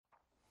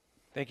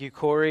Thank you,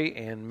 Corey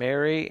and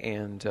Mary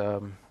and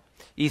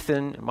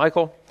Ethan and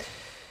Michael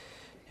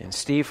and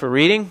Steve for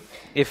reading.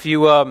 If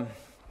you have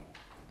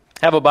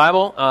a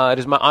Bible, it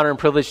is my honor and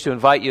privilege to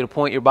invite you to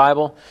point your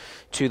Bible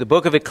to the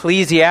book of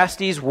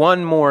Ecclesiastes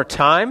one more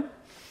time.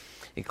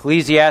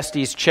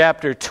 Ecclesiastes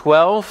chapter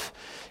 12.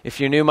 If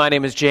you're new, my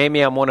name is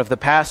Jamie. I'm one of the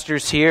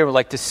pastors here. I would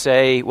like to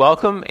say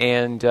welcome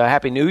and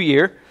Happy New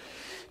Year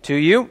to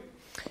you.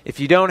 If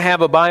you don't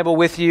have a Bible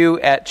with you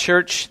at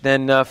church,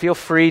 then feel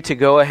free to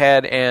go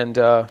ahead and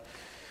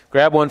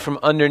grab one from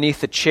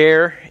underneath the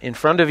chair in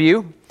front of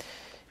you.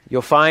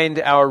 You'll find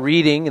our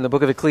reading in the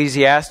book of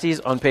Ecclesiastes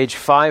on page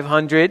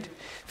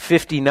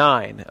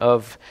 559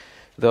 of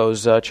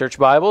those church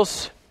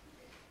Bibles.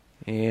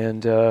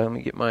 And let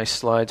me get my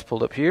slides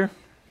pulled up here.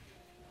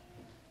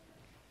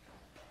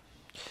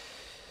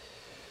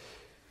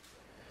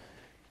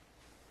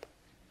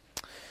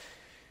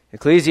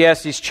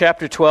 Ecclesiastes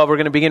chapter 12, we're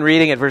going to begin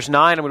reading at verse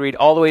 9. I'm going to read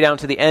all the way down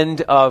to the end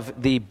of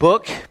the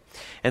book.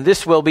 And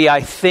this will be,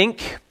 I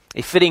think,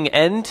 a fitting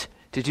end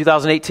to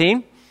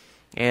 2018.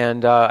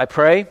 And I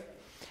pray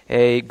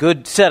a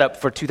good setup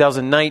for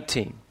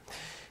 2019.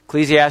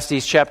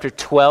 Ecclesiastes chapter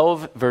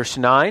 12, verse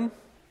 9. I'm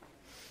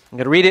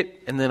going to read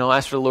it, and then I'll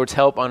ask for the Lord's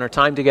help on our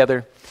time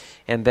together.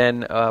 And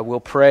then we'll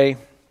pray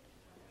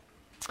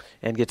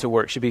and get to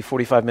work. Should be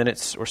 45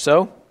 minutes or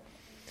so.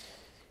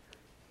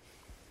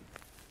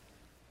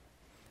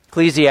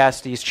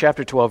 Ecclesiastes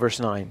chapter 12, verse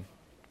 9.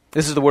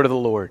 This is the word of the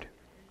Lord.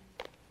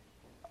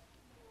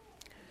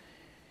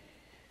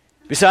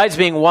 Besides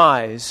being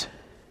wise,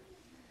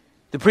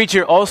 the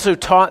preacher also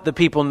taught the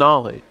people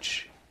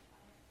knowledge,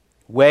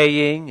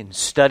 weighing and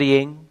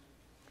studying,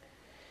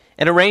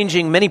 and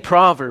arranging many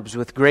proverbs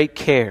with great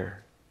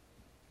care.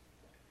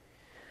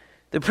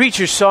 The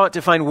preacher sought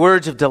to find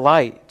words of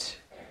delight,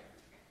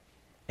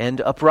 and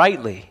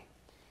uprightly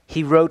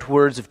he wrote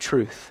words of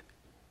truth.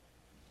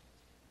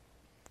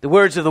 The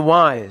words of the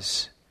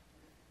wise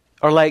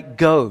are like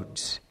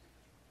goads,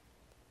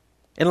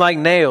 and like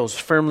nails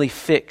firmly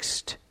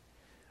fixed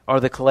are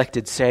the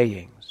collected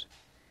sayings.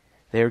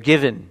 They are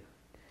given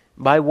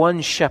by one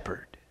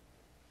shepherd.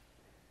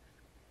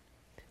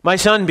 My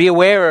son,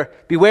 beware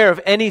of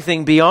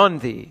anything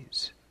beyond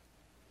these.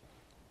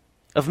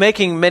 Of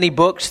making many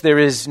books there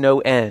is no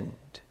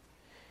end,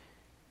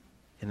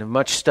 and of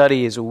much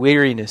study is a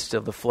weariness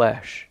of the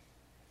flesh.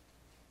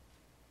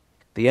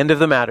 The end of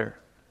the matter,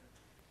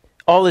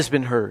 all has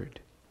been heard.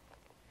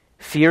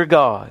 Fear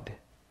God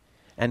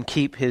and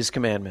keep His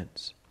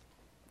commandments.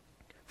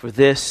 For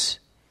this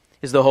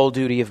is the whole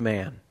duty of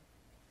man.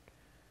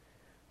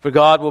 For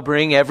God will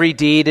bring every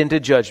deed into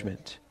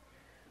judgment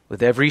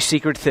with every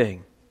secret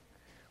thing,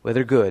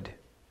 whether good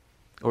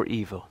or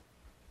evil.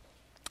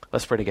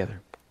 Let's pray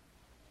together.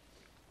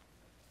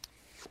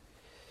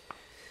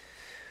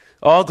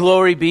 All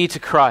glory be to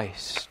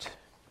Christ,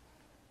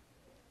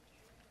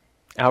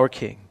 our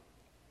King.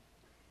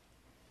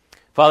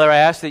 Father, I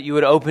ask that you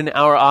would open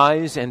our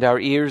eyes and our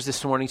ears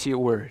this morning to your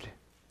word.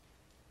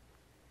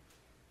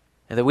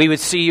 And that we would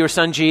see your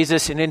Son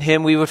Jesus, and in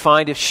him we would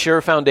find a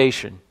sure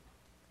foundation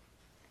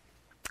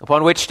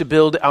upon which to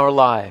build our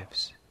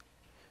lives.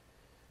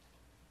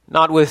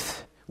 Not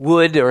with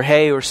wood or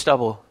hay or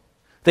stubble,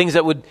 things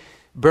that would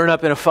burn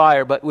up in a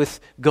fire, but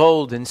with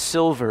gold and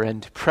silver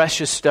and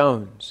precious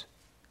stones.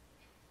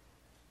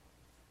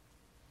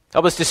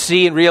 Help us to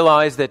see and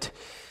realize that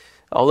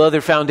all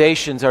other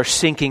foundations are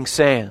sinking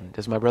sand,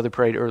 as my brother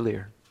prayed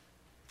earlier.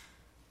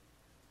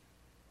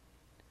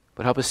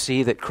 But help us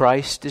see that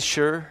Christ is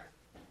sure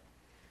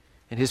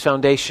and his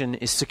foundation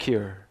is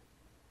secure.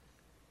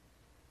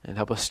 And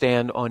help us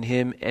stand on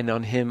him and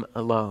on him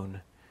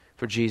alone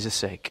for Jesus'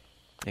 sake.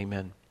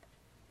 Amen.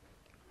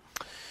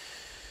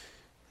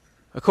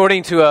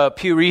 According to a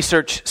Pew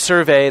Research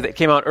survey that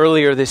came out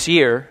earlier this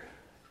year,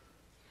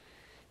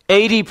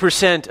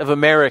 80% of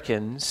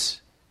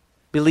Americans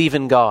believe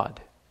in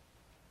God.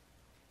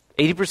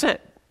 80%.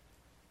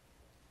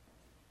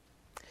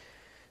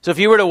 So if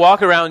you were to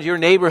walk around your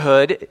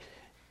neighborhood,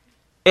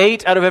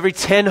 8 out of every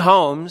 10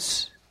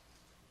 homes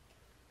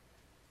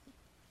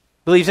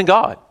believes in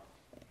God.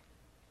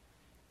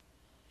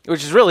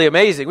 Which is really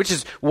amazing. Which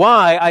is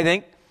why I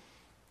think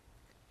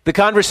the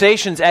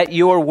conversations at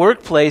your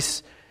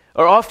workplace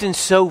are often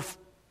so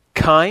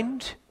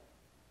kind,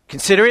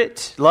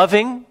 considerate,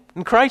 loving,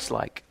 and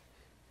Christ-like.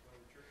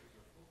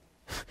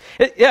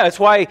 Yeah, that's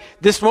why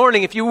this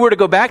morning, if you were to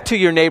go back to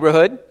your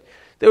neighborhood,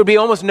 there would be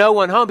almost no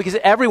one home because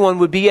everyone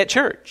would be at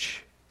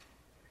church.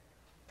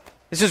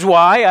 This is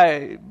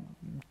why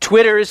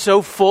Twitter is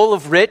so full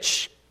of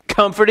rich,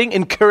 comforting,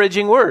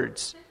 encouraging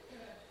words.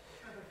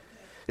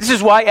 This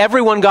is why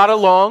everyone got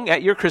along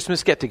at your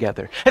Christmas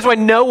get-together. That's why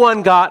no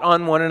one got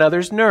on one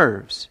another's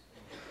nerves.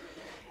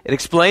 It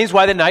explains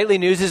why the nightly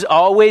news is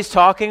always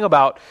talking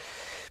about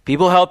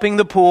people helping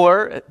the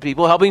poor,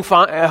 people helping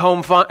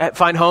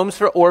find homes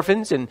for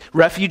orphans and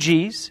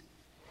refugees.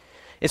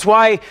 It's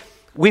why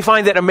we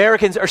find that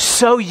Americans are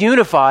so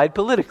unified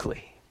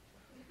politically.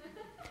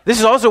 This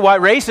is also why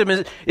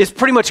racism is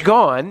pretty much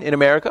gone in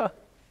America.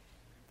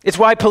 It's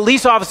why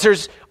police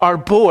officers are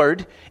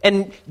bored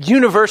and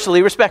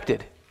universally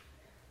respected.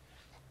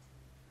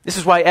 This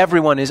is why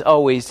everyone is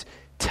always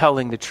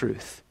telling the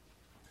truth.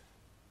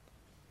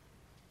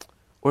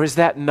 Or has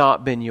that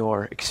not been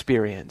your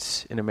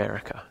experience in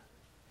America?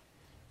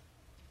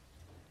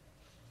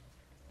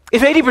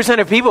 If 80%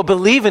 of people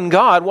believe in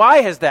God, why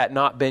has that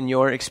not been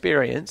your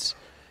experience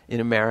in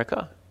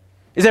America?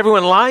 Is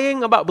everyone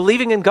lying about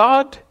believing in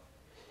God?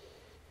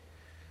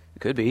 It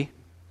could be.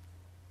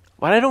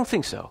 But I don't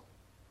think so.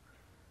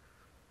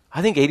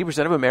 I think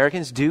 80% of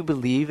Americans do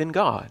believe in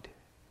God.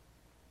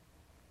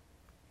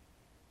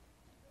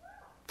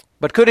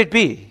 But could it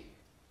be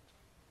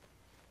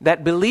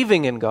that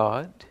believing in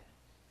God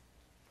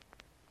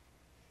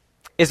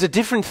is a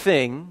different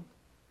thing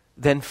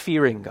than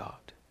fearing God?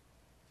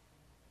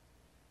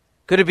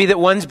 Could it be that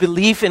one's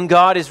belief in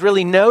God is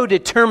really no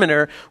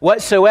determiner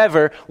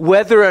whatsoever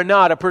whether or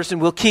not a person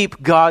will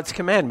keep God's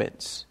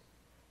commandments?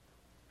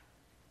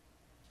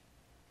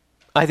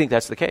 I think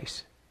that's the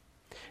case.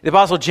 The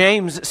Apostle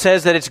James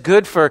says that it's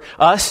good for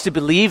us to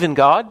believe in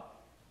God,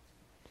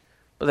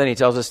 but then he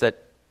tells us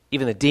that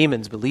even the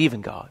demons believe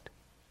in God.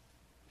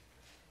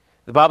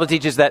 The Bible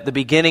teaches that the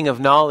beginning of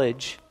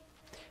knowledge,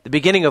 the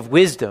beginning of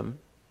wisdom,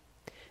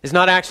 is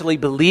not actually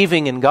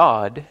believing in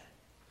God,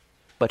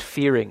 but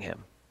fearing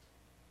Him.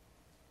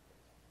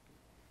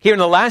 Here in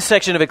the last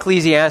section of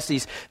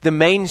Ecclesiastes, the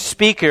main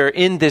speaker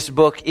in this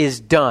book is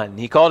done.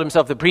 He called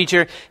himself the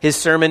preacher. His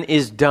sermon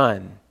is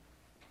done.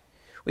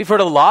 We've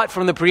heard a lot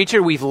from the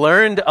preacher. We've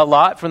learned a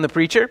lot from the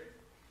preacher.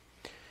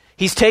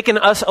 He's taken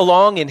us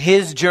along in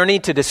his journey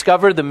to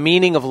discover the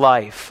meaning of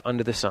life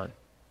under the sun.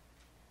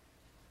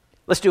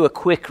 Let's do a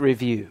quick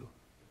review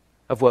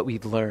of what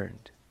we've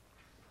learned.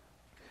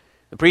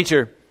 The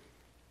preacher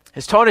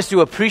has taught us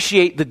to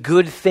appreciate the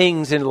good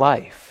things in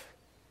life.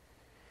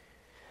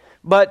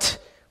 But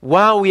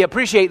while we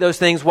appreciate those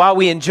things, while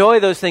we enjoy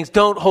those things,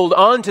 don't hold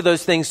on to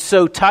those things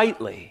so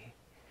tightly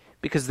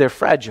because they're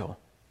fragile.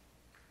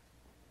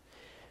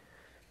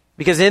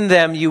 Because in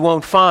them you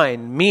won't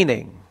find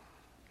meaning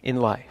in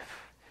life.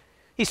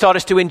 He's taught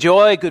us to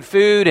enjoy good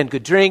food and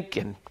good drink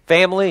and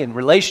family and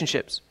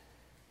relationships.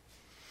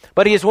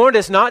 But he has warned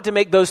us not to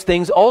make those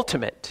things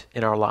ultimate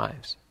in our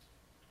lives.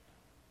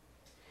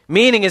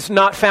 Meaning is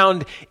not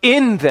found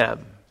in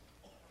them,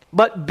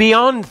 but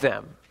beyond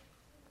them.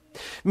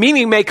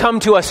 Meaning may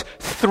come to us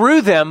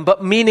through them,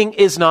 but meaning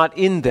is not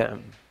in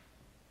them.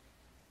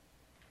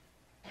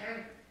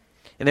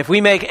 And if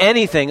we make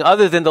anything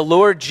other than the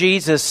Lord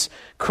Jesus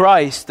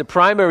Christ the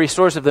primary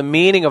source of the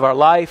meaning of our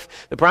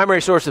life, the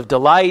primary source of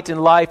delight in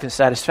life and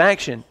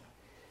satisfaction,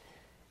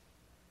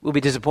 we'll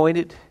be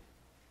disappointed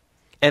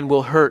and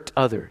will hurt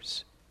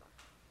others.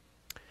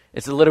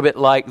 It's a little bit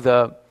like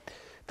the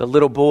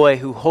little boy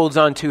who holds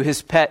on to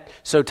his pet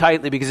so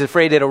tightly because he's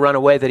afraid it'll run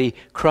away that he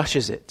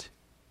crushes it.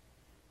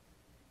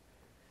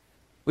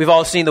 We've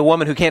all seen the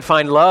woman who can't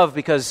find love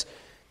because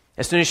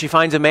as soon as she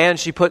finds a man,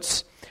 she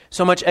puts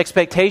so much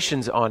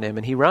expectations on him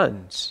and he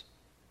runs.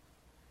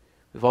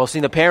 We've all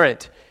seen the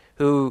parent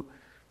who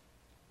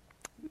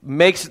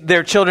makes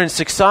their children's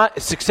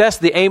success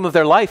the aim of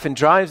their life and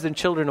drives their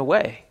children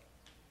away.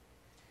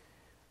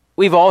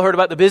 We've all heard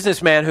about the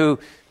businessman who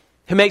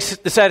makes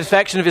the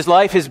satisfaction of his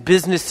life his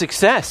business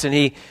success, and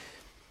he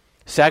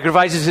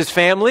sacrifices his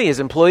family, his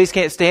employees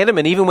can't stand him,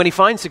 and even when he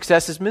finds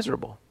success is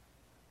miserable.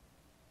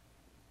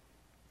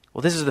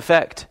 Well, this is the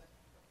effect.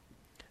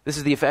 This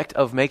is the effect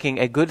of making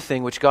a good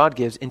thing which God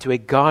gives into a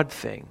God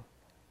thing.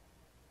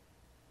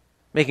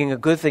 Making a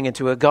good thing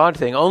into a God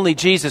thing. Only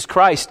Jesus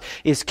Christ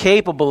is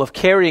capable of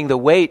carrying the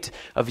weight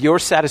of your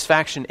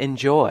satisfaction and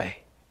joy.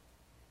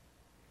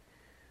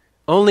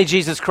 Only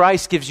Jesus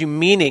Christ gives you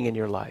meaning in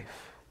your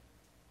life.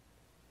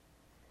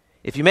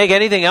 If you make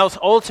anything else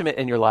ultimate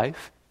in your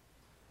life,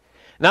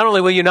 not only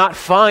will you not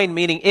find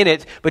meaning in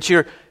it, but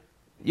you're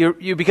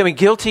becoming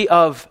guilty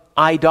of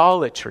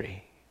idolatry.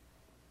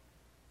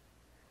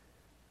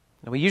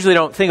 Now, we usually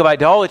don't think of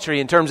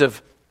idolatry in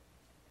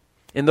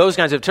those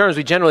kinds of terms.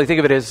 We generally think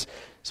of it as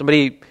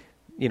somebody,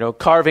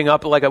 carving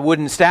up like a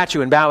wooden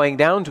statue and bowing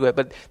down to it.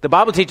 But the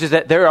Bible teaches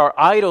that there are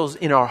idols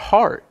in our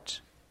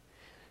heart.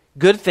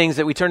 Good things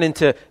that we turn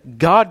into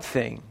God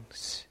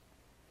things.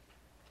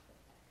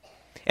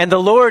 And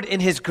the Lord, in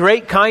His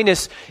great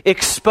kindness,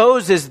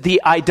 exposes the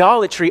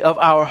idolatry of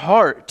our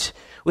heart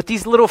with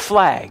these little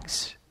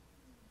flags.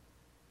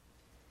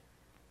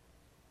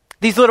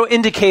 These little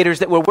indicators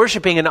that we're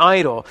worshiping an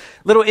idol.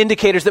 Little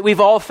indicators that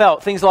we've all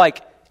felt. Things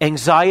like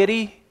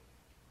anxiety,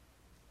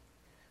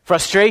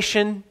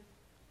 frustration,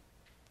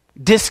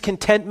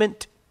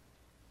 discontentment.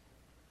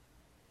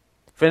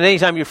 For any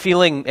time you're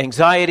feeling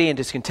anxiety and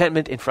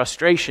discontentment and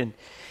frustration,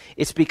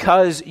 it's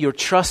because you're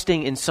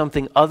trusting in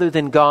something other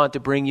than God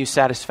to bring you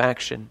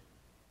satisfaction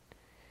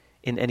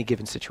in any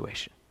given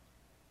situation.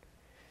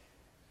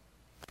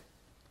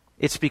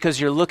 It's because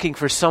you're looking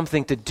for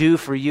something to do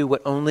for you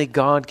what only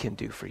God can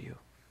do for you.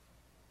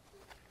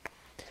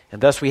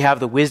 And thus we have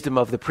the wisdom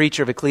of the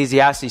preacher of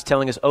Ecclesiastes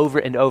telling us over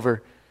and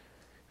over,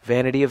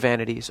 vanity of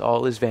vanities,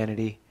 all is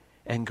vanity,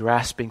 and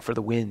grasping for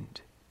the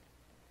wind.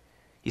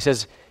 He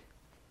says,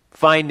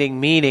 finding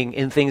meaning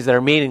in things that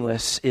are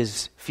meaningless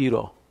is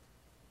futile.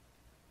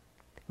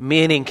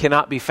 Meaning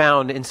cannot be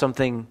found in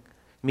something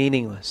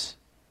meaningless.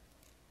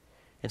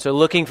 And so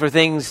looking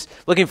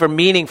for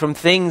meaning from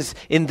things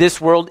in this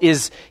world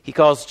is, he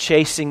calls,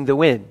 chasing the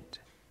wind.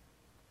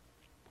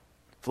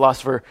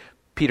 Philosopher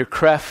Peter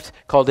Kreeft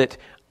called it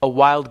a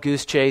wild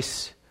goose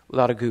chase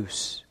without a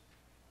goose.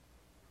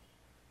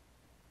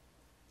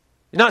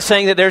 He's not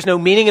saying that there's no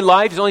meaning in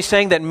life. He's only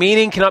saying that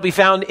meaning cannot be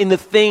found in the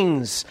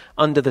things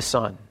under the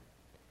sun.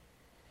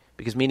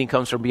 Because meaning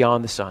comes from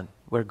beyond the sun,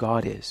 where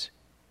God is.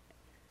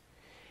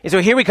 And so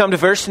here we come to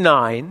verse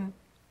 9.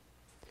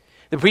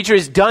 The preacher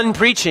is done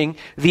preaching.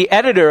 The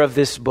editor of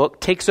this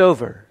book takes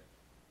over.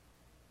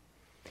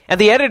 And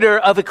the editor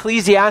of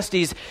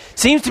Ecclesiastes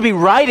seems to be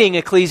writing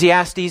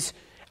Ecclesiastes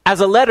as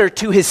a letter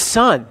to his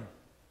son.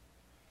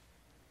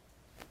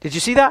 Did you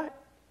see that?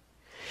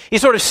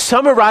 He's sort of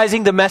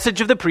summarizing the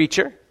message of the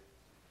preacher,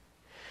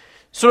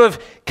 sort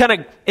of kind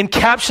of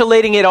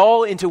encapsulating it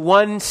all into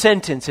one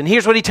sentence. And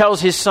here's what he tells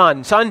his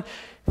son. Son,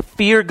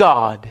 fear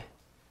God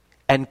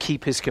and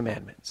keep his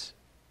commandments.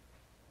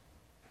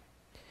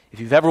 If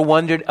you've ever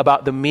wondered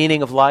about the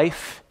meaning of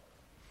life,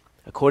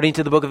 according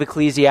to the book of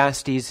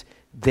Ecclesiastes,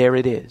 there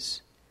it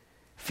is.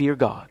 Fear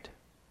God.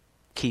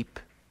 Keep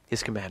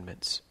his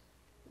commandments.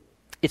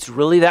 It's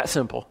really that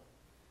simple.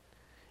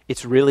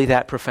 It's really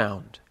that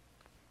profound.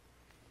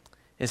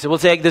 And so we'll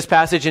take this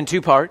passage in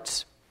two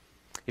parts.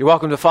 You're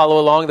welcome to follow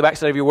along the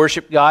backside of your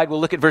worship guide.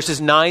 We'll look at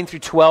verses 9 through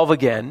 12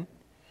 again.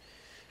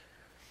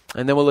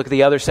 And then we'll look at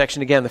the other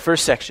section again. The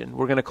first section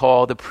we're going to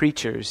call the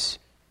preacher's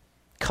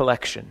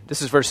collection.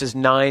 This is verses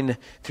 9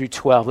 through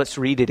 12. Let's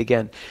read it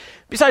again.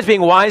 Besides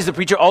being wise, the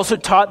preacher also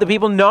taught the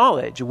people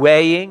knowledge,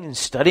 weighing and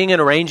studying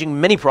and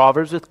arranging many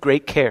proverbs with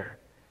great care.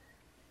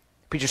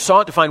 The preacher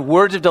sought to find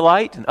words of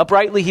delight, and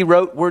uprightly he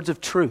wrote words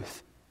of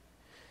truth.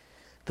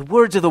 The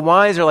words of the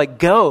wise are like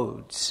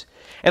goads,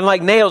 and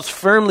like nails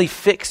firmly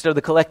fixed are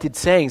the collected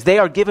sayings. They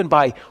are given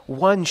by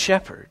one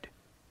shepherd.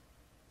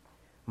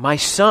 My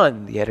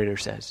son, the editor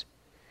says,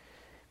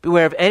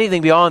 beware of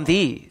anything beyond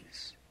these.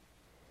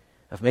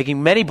 Of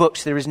making many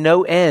books there is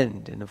no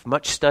end, and of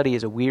much study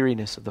is a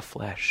weariness of the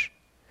flesh.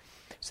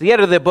 So the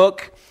editor of the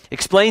book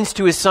explains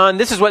to his son,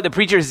 this is what the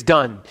preacher has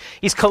done.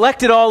 He's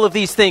collected all of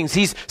these things.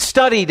 He's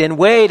studied and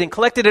weighed and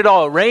collected it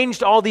all,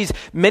 arranged all these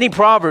many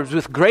proverbs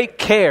with great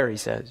care, he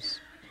says.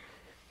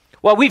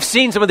 Well, we've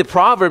seen some of the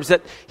proverbs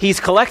that he's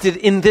collected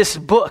in this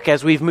book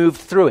as we've moved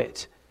through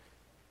it.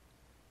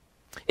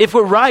 If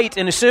we're right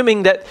in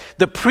assuming that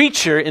the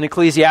preacher in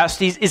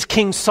Ecclesiastes is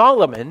King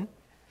Solomon,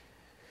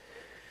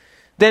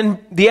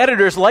 then the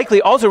editor is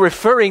likely also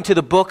referring to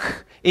the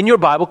book in your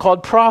Bible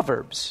called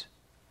Proverbs.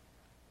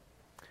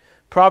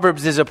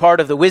 Proverbs is a part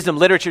of the wisdom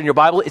literature in your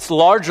Bible. It's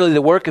largely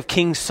the work of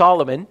King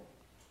Solomon.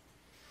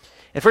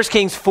 And 1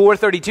 Kings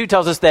 4:32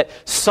 tells us that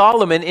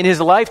Solomon in his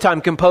lifetime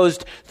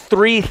composed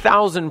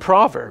 3,000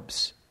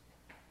 proverbs.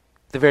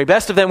 The very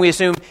best of them, we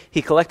assume,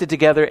 he collected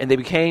together, and they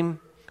became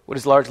what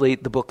is largely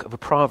the book of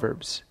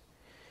Proverbs,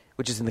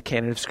 which is in the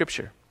canon of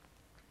Scripture.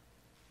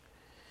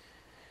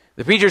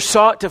 The preacher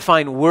sought to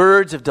find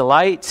words of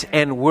delight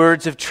and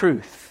words of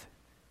truth.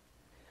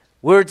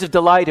 Words of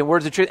delight and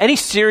words of truth. Any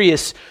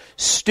serious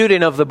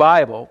student of the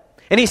Bible,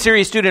 any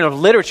serious student of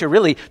literature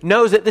really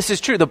knows that this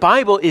is true. The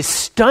Bible is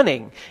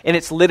stunning in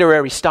its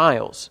literary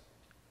styles.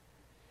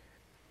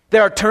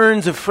 There are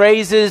turns of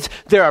phrases,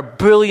 there are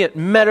brilliant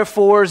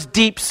metaphors,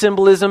 deep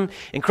symbolism,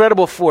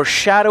 incredible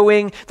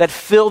foreshadowing that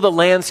fill the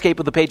landscape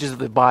of the pages of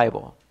the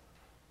Bible.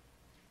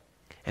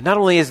 And not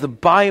only is the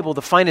Bible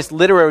the finest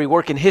literary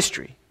work in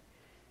history,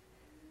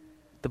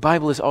 the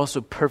Bible is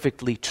also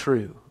perfectly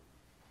true.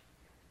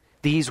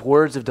 These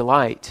words of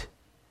delight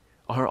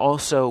are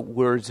also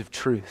words of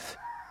truth.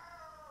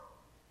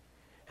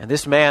 And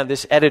this man,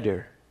 this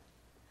editor,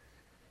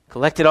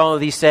 collected all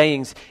of these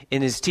sayings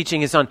in his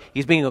teaching his son.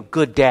 He's being a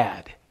good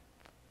dad.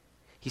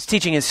 He's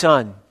teaching his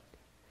son,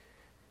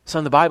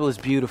 son, the Bible is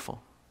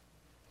beautiful.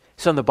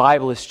 Son, the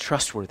Bible is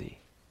trustworthy.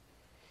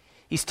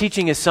 He's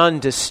teaching his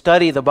son to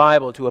study the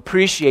Bible, to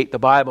appreciate the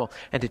Bible,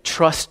 and to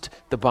trust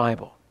the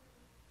Bible.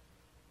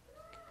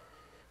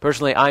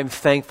 Personally, I'm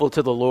thankful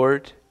to the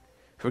Lord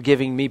for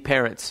giving me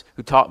parents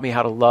who taught me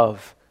how to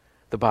love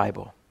the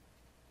Bible.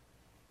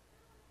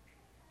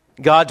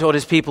 God told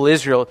his people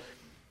Israel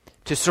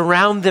to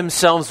surround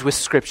themselves with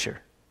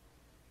Scripture.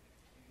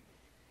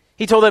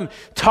 He told them,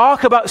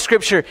 talk about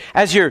Scripture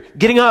as you're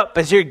getting up,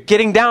 as you're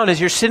getting down, as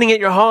you're sitting at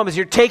your home, as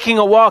you're taking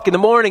a walk in the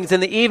mornings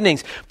and the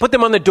evenings. Put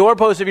them on the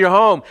doorpost of your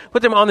home.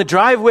 Put them on the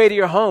driveway to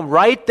your home.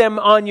 Write them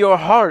on your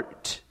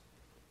heart.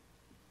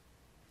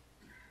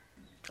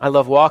 I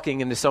love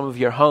walking into some of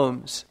your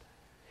homes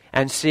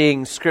and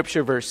seeing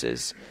Scripture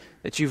verses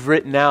that you've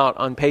written out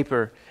on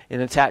paper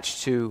and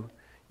attached to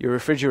your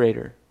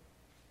refrigerator.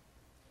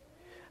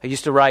 I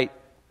used to write,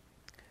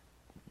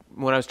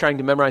 when I was trying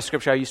to memorize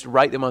Scripture, I used to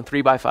write them on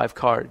 3x5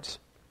 cards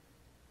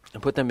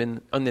and put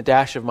them on the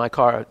dash of my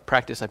car, a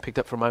practice I picked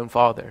up from my own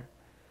father,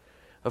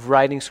 of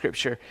writing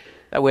Scripture.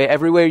 That way,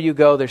 everywhere you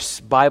go, there's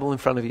Bible in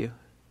front of you.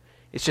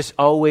 It's just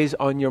always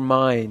on your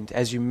mind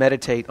as you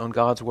meditate on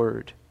God's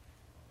Word.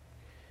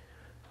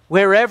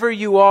 Wherever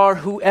you are,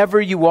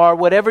 whoever you are,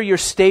 whatever your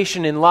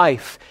station in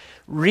life,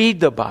 read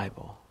the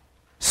Bible,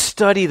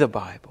 study the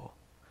Bible,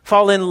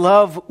 fall in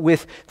love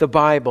with the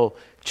Bible,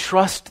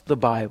 trust the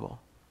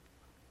Bible,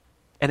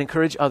 and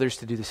encourage others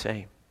to do the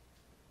same.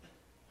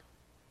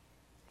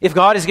 If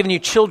God has given you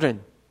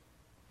children,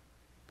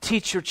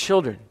 teach your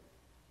children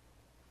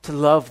to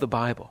love the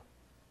Bible.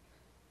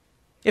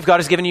 If God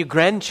has given you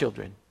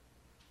grandchildren,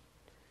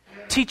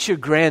 teach your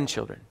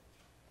grandchildren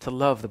to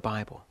love the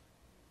Bible.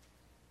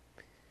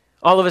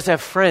 All of us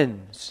have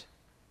friends.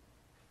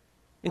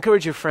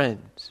 Encourage your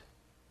friends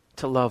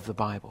to love the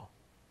Bible.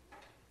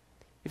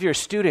 If you're a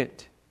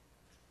student,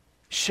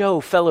 show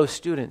fellow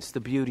students the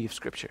beauty of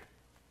Scripture.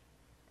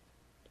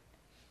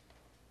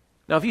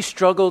 Now, if you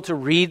struggle to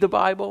read the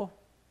Bible,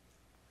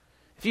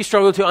 if you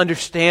struggle to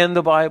understand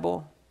the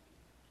Bible,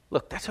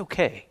 look, that's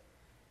okay.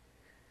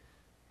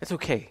 That's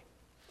okay.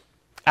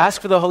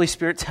 Ask for the Holy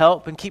Spirit's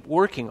help and keep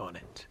working on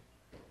it.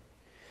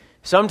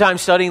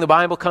 Sometimes studying the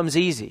Bible comes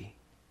easy.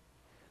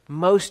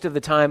 Most of the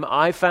time,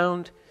 I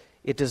found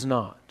it does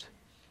not.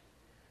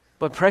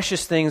 But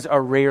precious things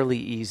are rarely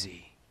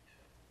easy.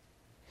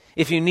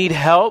 If you need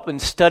help in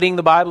studying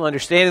the Bible,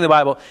 understanding the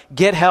Bible,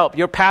 get help.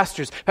 Your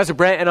pastors, Pastor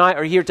Brent and I,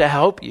 are here to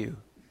help you.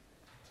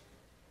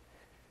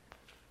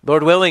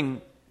 Lord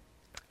willing,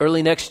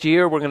 early next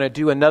year, we're going to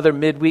do another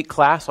midweek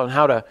class on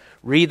how to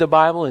read the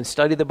Bible and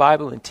study the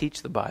Bible and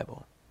teach the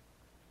Bible.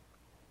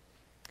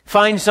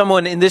 Find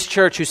someone in this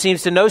church who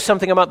seems to know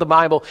something about the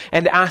Bible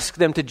and ask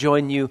them to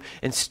join you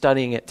in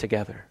studying it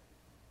together.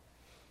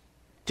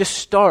 Just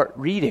start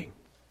reading.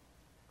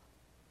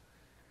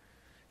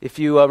 If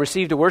you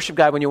received a worship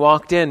guide when you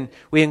walked in,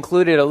 we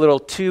included a little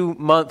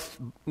 2-month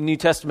New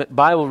Testament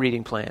Bible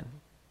reading plan.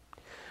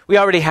 We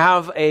already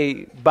have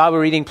a Bible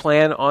reading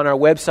plan on our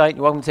website.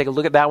 You're welcome to take a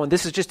look at that one.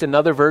 This is just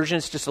another version.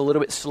 It's just a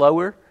little bit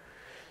slower.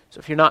 So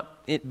if you're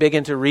not big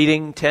into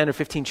reading 10 or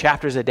 15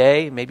 chapters a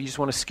day, maybe you just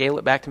want to scale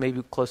it back to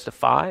maybe close to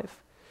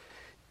 5,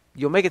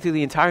 you'll make it through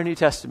the entire New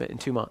Testament in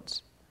 2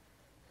 months.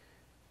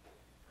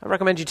 I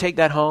recommend you take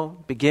that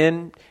home,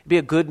 begin, be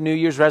a good New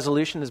Year's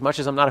resolution. As much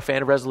as I'm not a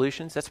fan of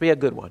resolutions, that's be a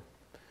good one.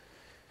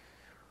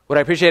 What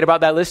I appreciate about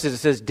that list is it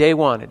says day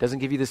 1. It doesn't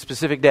give you the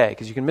specific day,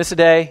 because you can miss a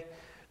day,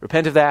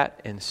 repent of that,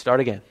 and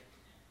start again.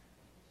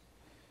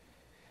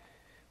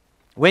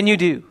 When you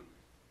do,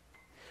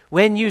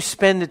 when you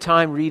spend the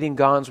time reading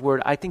God's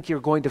Word, I think you're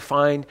going to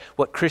find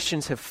what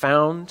Christians have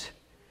found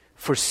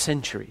for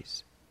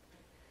centuries.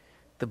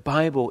 The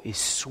Bible is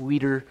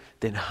sweeter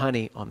than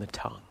honey on the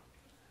tongue.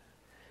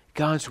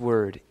 God's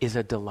Word is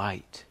a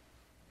delight.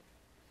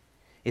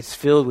 It's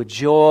filled with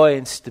joy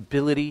and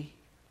stability,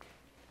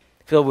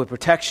 filled with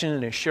protection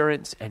and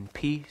assurance and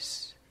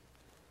peace.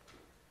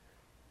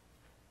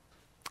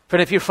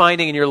 Friend, if you're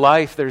finding in your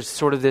life there's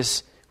sort of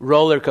this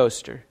roller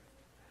coaster,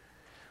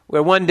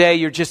 where one day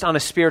you're just on a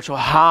spiritual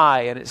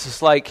high and it's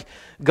just like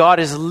God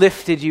has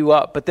lifted you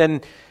up, but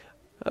then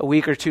a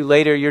week or two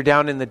later you're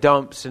down in the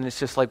dumps and it's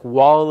just like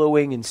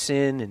wallowing in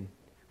sin and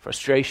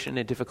frustration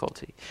and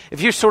difficulty. If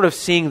you're sort of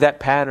seeing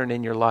that pattern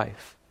in your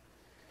life,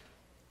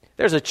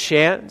 there's a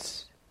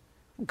chance,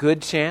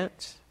 good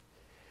chance,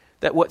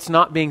 that what's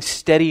not being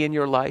steady in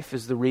your life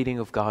is the reading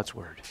of God's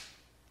Word.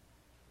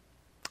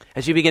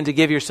 As you begin to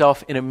give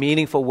yourself in a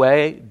meaningful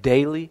way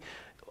daily,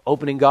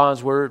 opening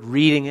God's Word,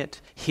 reading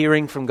it,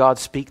 hearing from God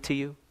speak to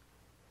you,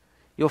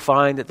 you'll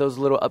find that those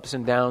little ups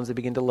and downs, they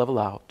begin to level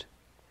out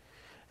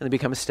and they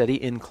become a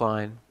steady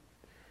incline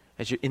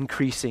as you're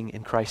increasing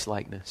in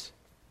Christ-likeness.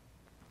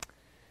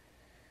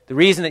 The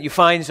reason that you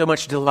find so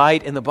much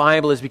delight in the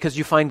Bible is because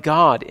you find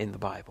God in the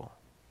Bible.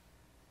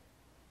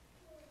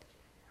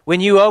 When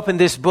you open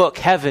this book,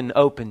 heaven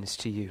opens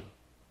to you.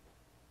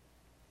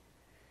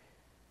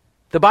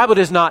 The Bible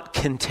does not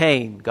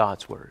contain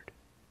God's Word.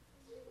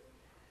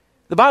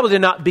 The Bible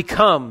did not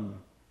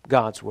become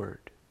God's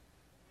Word.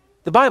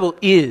 The Bible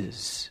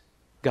is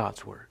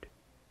God's Word.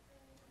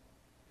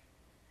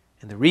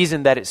 And the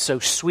reason that it's so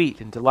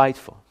sweet and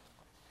delightful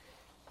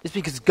is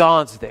because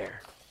God's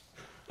there.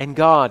 And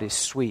God is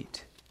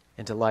sweet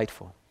and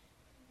delightful.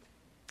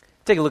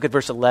 Take a look at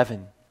verse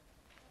 11.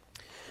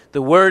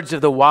 The words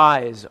of the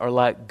wise are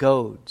like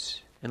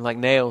goads and like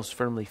nails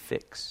firmly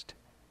fixed.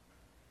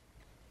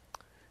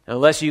 Now,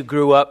 unless you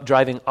grew up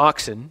driving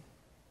oxen,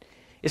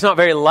 it's not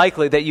very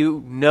likely that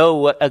you know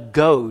what a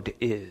goad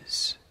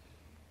is.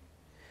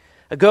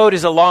 A goad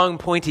is a long,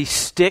 pointy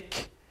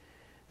stick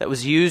that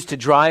was used to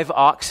drive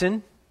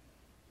oxen.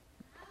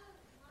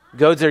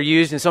 Goads are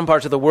used in some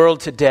parts of the world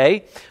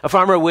today. A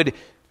farmer would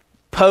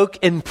poke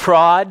and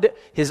prod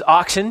his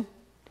oxen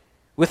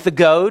with the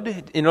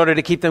goad in order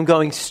to keep them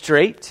going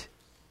straight.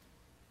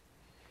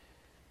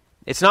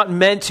 It's not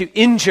meant to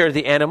injure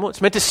the animal.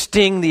 It's meant to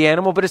sting the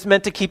animal, but it's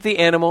meant to keep the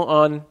animal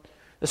on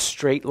a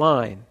straight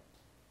line.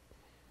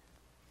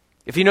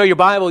 If you know your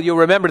Bible, you'll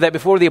remember that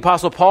before the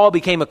Apostle Paul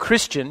became a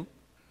Christian,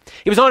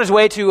 he was on his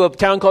way to a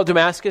town called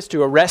Damascus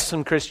to arrest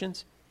some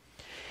Christians.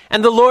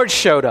 And the Lord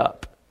showed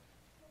up.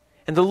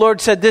 And the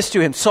Lord said this to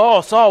him,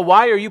 Saul, Saul,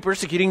 why are you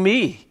persecuting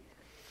me?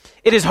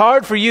 It is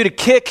hard for you to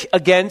kick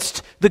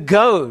against the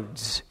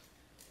goads.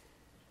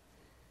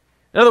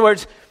 In other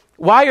words,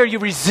 why are you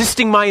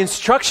resisting my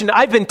instruction?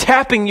 I've been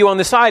tapping you on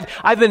the side.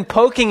 I've been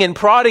poking and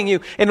prodding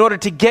you in order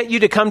to get you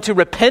to come to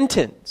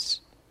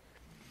repentance.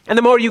 And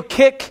the more you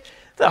kick,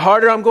 the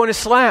harder I'm going to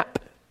slap.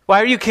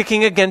 Why are you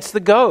kicking against the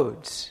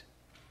goads?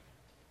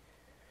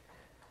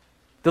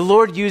 The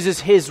Lord uses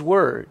His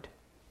word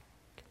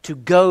to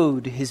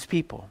goad His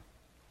people.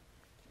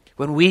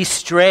 When we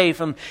stray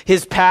from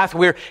His path,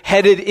 we're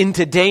headed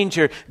into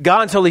danger.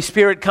 God's Holy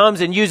Spirit comes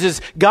and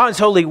uses God's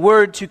holy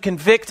word to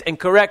convict and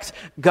correct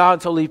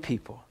God's holy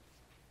people.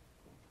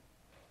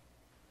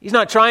 He's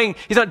not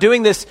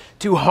doing this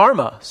to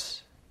harm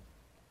us.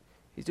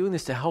 He's doing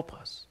this to help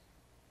us.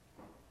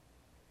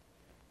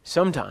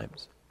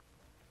 Sometimes,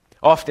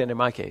 often in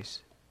my case,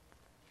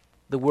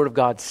 the word of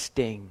God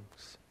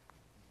stings.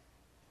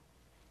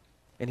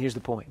 And here's the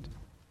point.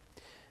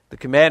 The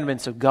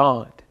commandments of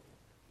God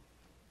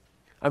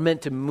are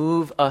meant to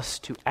move us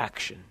to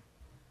action.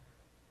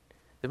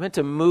 They're meant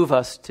to move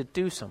us to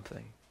do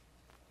something.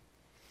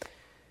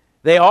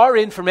 They are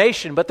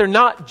information, but they're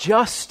not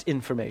just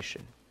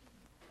information.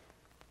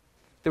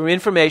 They're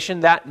information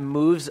that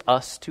moves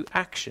us to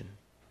action.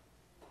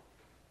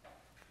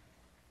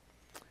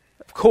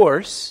 Of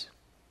course,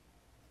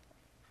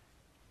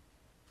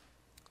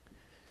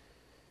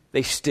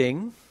 they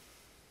sting.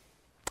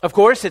 Of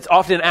course, it's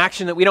often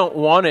action that we don't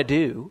want to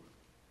do.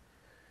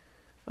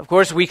 Of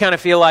course, we kind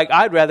of feel like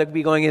I'd rather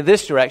be going in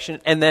this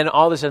direction, and then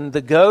all of a sudden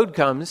the goad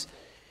comes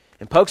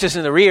and pokes us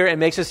in the rear and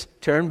makes us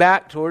turn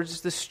back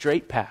towards the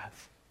straight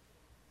path.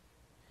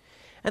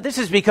 And this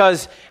is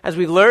because, as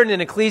we learned in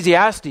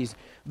Ecclesiastes,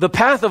 the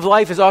path of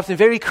life is often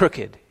very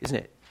crooked, isn't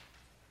it?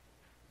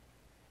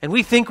 And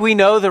we think we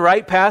know the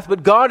right path,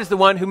 but God is the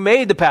one who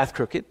made the path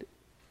crooked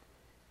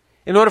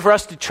in order for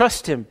us to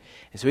trust Him.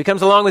 And so He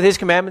comes along with His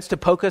commandments to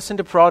poke us and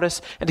to prod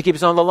us and to keep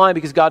us on the line,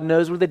 because God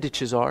knows where the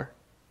ditches are.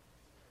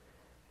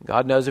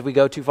 God knows if we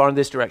go too far in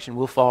this direction,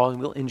 we'll fall and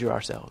we'll injure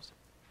ourselves.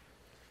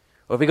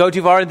 Or if we go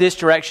too far in this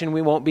direction,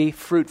 we won't be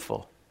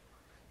fruitful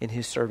in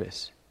His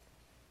service.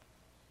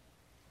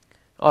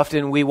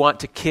 Often we want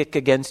to kick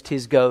against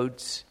His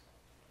goads.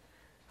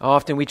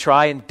 Often we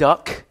try and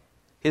duck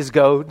His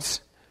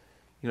goads.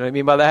 You know what I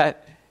mean by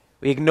that?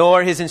 We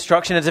ignore His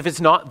instruction as if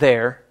it's not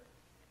there.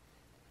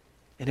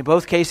 And in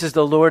both cases,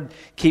 the Lord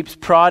keeps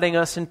prodding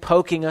us and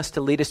poking us to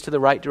lead us to the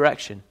right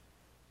direction.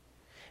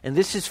 And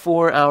this is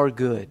for our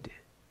good.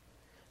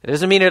 It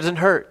doesn't mean it doesn't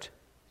hurt.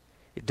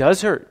 It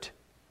does hurt.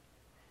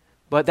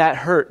 But that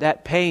hurt,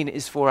 that pain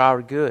is for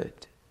our good.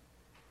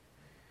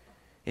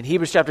 In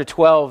Hebrews chapter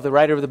 12, the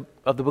writer of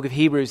the book of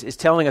Hebrews is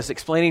telling us,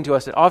 explaining to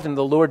us that often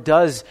the Lord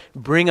does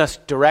bring us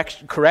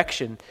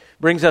correction,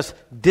 brings us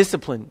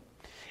discipline.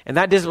 And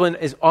that discipline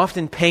is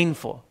often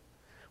painful.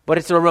 But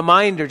it's a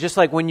reminder, just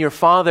like when your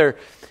father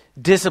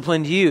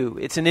disciplined you,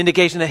 it's an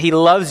indication that He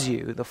loves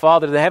you. The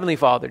Father, the Heavenly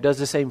Father, does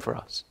the same for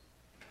us.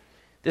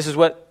 This is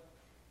what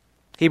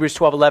Hebrews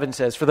 12:11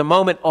 says, "For the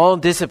moment all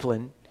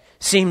discipline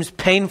seems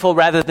painful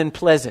rather than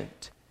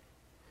pleasant,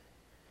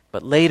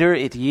 but later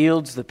it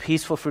yields the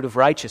peaceful fruit of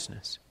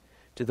righteousness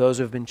to those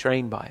who have been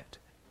trained by it."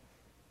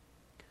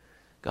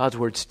 God's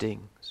word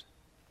stings,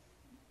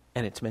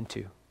 and it's meant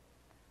to.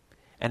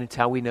 And it's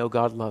how we know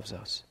God loves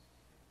us.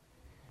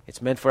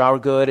 It's meant for our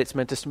good. It's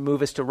meant to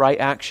move us to right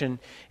action.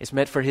 It's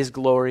meant for His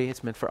glory.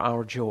 It's meant for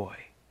our joy.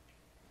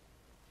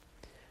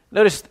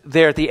 Notice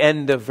there at the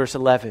end of verse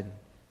 11,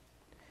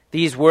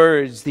 these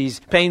words, these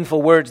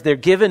painful words, they're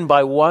given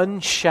by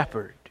one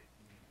shepherd.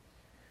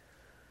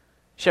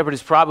 Shepherd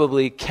is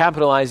probably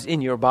capitalized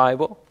in your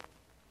Bible.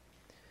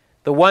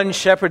 The one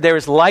shepherd there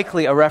is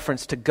likely a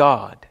reference to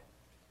God.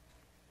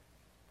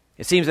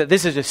 It seems that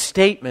this is a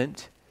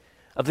statement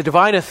of the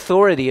divine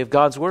authority of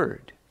God's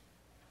word.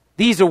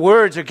 These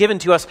words are given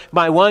to us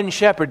by one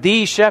shepherd,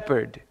 the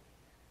shepherd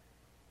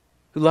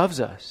who loves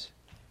us.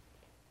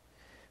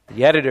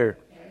 The editor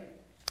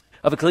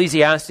of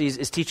Ecclesiastes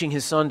is teaching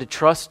his son to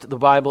trust the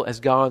Bible as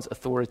God's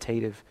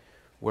authoritative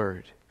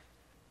word.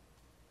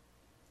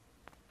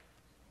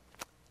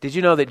 Did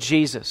you know that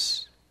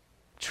Jesus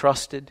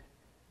trusted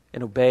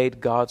and obeyed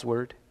God's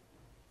word?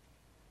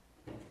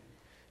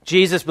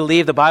 Jesus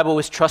believed the Bible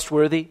was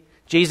trustworthy.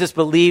 Jesus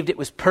believed it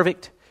was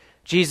perfect.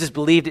 Jesus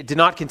believed it did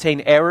not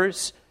contain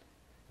errors.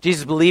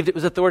 Jesus believed it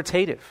was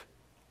authoritative.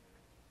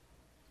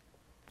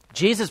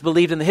 Jesus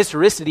believed in the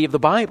historicity of the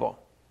Bible,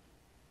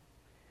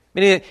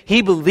 meaning that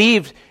He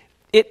believed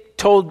it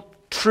told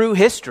true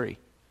history.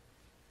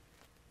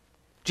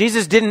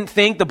 Jesus didn't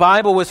think the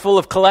Bible was full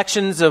of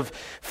collections of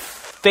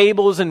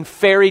fables and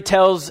fairy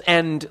tales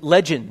and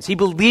legends. He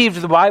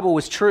believed the Bible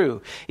was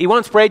true. He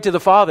once prayed to the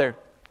Father,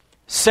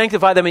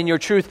 "Sanctify them in your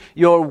truth.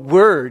 Your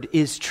word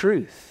is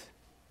truth."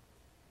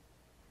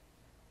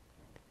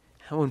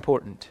 How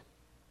important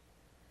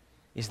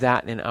is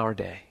that in our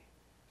day?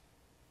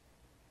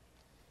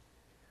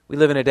 We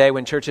live in a day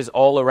when churches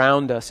all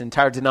around us,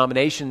 entire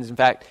denominations, in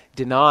fact,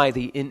 deny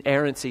the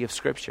inerrancy of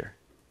Scripture.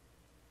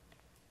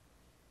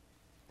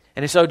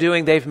 And in so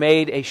doing, they've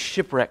made a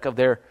shipwreck of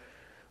their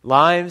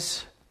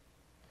lives,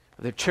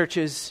 of their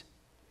churches,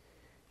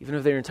 even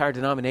of their entire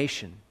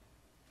denomination.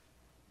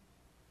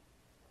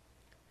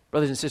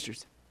 Brothers and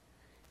sisters,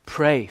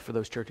 pray for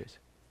those churches.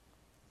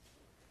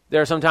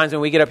 There are some times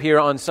when we get up here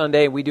on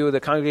Sunday and we do the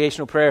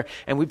congregational prayer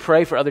and we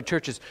pray for other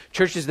churches,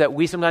 churches that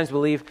we sometimes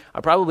believe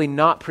are probably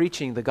not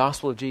preaching the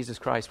gospel of Jesus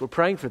Christ. We're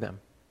praying for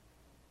them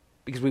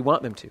because we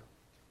want them to.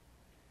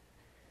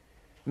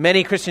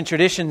 Many Christian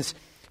traditions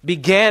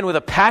began with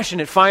a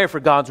passionate fire for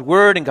God's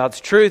word and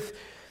God's truth,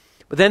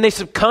 but then they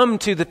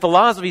succumbed to the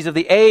philosophies of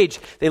the age.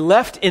 They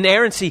left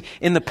inerrancy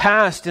in the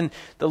past, and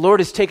the Lord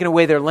has taken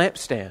away their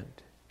lampstand,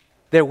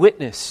 their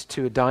witness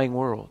to a dying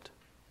world.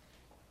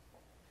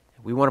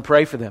 We want to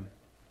pray for them.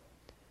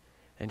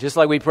 And just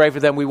like we pray for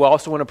them, we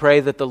also want to pray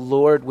that the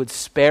Lord would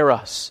spare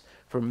us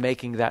from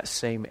making that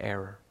same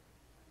error.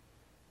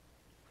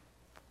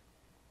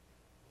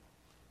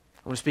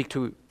 I want to speak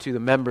to the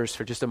members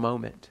for just a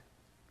moment.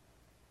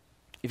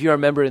 If you are a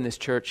member in this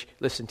church,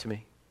 listen to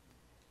me.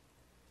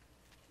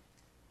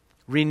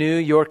 Renew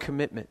your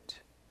commitment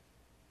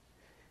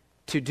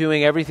to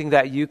doing everything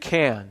that you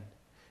can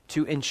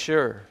to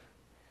ensure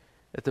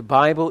that the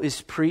Bible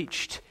is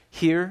preached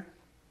here,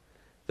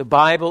 the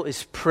Bible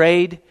is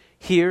prayed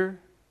here,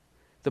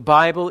 the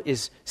Bible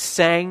is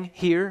sang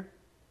here.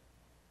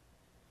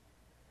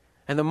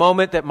 And the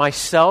moment that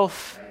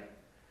myself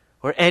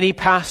or any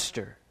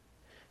pastor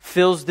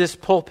fills this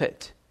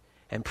pulpit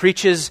and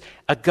preaches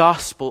a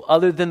gospel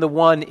other than the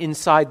one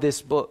inside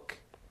this book,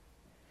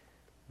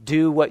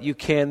 do what you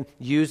can.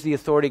 Use the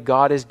authority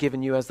God has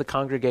given you as the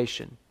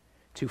congregation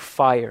to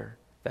fire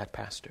that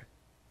pastor.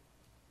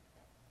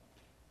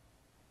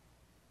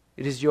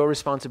 It is your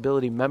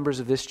responsibility,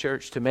 members of this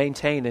church, to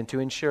maintain and to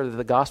ensure that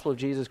the gospel of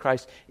Jesus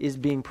Christ is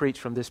being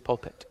preached from this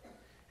pulpit.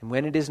 And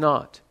when it is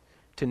not,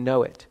 to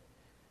know it,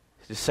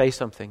 to say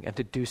something, and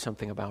to do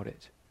something about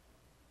it.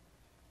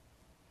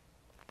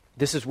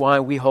 This is why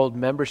we hold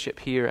membership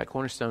here at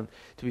Cornerstone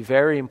to be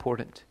very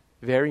important,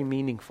 very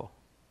meaningful.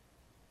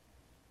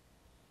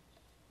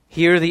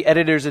 Hear the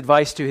editor's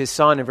advice to his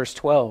son in verse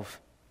 12.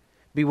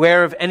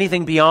 Beware of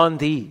anything beyond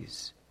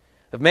these.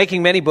 Of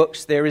making many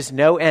books there is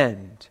no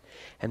end,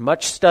 and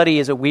much study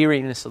is a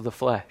weariness of the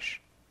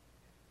flesh.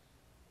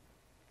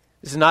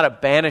 This is not a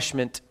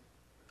banishment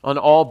on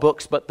all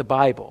books but the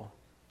Bible.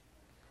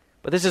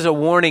 But this is a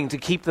warning to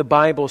keep the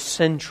Bible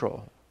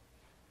central.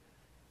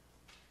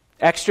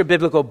 Extra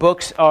biblical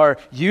books are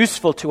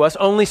useful to us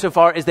only so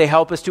far as they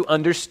help us to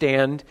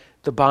understand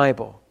the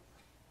Bible.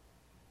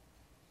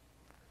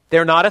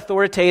 They're not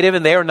authoritative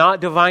and they are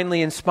not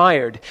divinely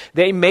inspired.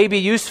 They may be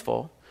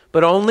useful,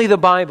 but only the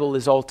Bible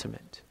is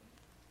ultimate.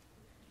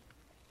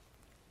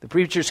 The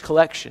Preacher's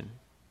Collection,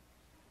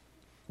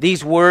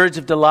 these words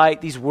of delight,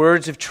 these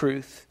words of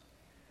truth,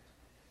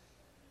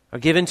 are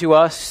given to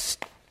us,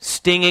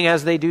 stinging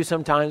as they do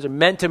sometimes, are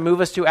meant to move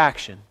us to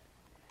action.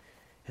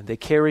 And they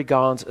carry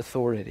God's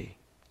authority.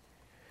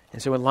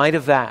 And so in light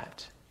of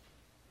that,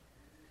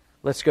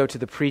 let's go to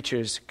the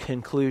preacher's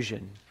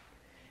conclusion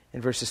in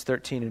verses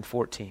 13 and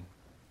 14.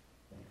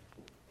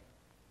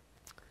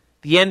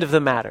 The end of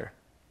the matter.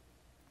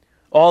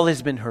 All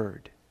has been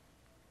heard.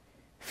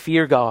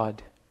 Fear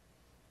God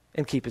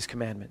and keep His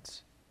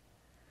commandments.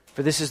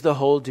 For this is the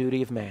whole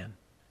duty of man.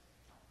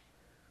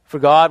 For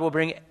God will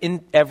bring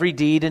in every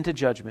deed into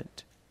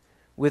judgment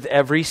with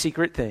every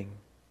secret thing,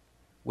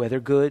 whether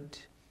good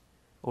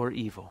or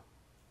evil.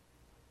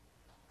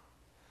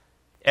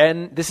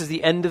 And this is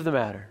the end of the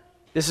matter.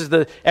 This is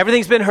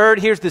everything's been heard.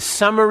 Here's the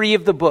summary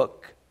of the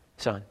book,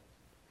 son.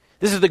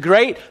 This is the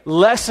great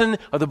lesson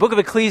of the book of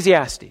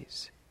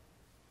Ecclesiastes.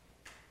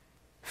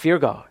 Fear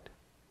God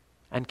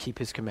and keep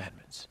His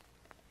commandments.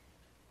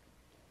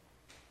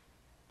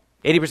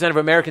 80% of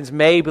Americans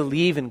may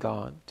believe in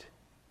God,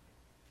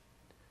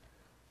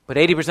 but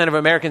 80% of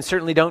Americans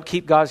certainly don't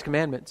keep God's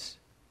commandments.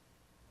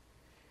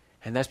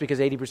 And that's because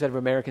 80% of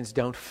Americans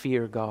don't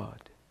fear God.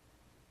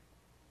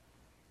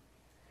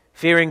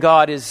 Fearing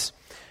God is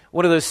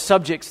one of those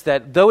subjects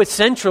that, though it's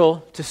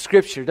central to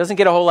Scripture, doesn't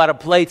get a whole lot of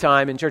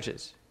playtime in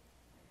churches.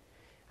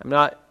 I'm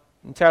not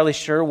entirely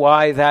sure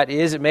why that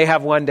is. It may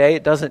have one day.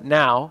 It doesn't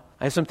now.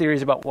 I have some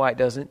theories about why it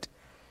doesn't.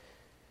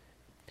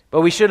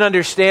 But we should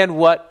understand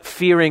what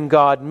fearing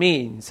God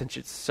means, since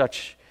it's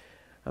such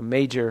a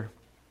major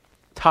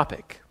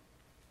topic.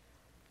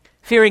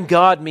 Fearing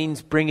God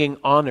means bringing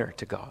honor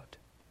to God.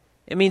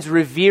 It means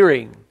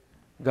revering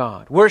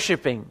God,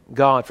 worshiping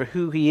God for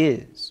who He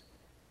is.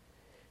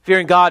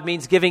 Fearing God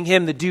means giving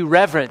Him the due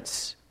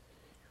reverence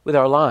with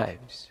our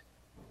lives.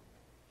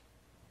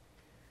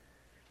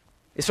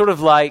 It's sort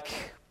of like,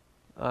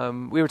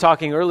 we were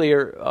talking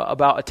earlier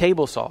about a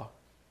table saw.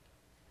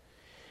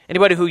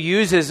 Anybody who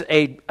uses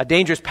a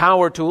dangerous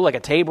power tool like a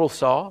table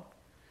saw,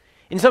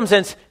 in some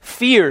sense,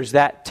 fears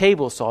that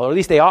table saw, or at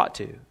least they ought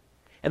to.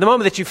 And the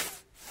moment that you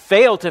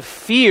fail to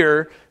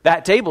fear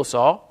that table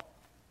saw,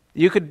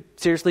 you could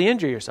seriously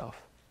injure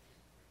yourself.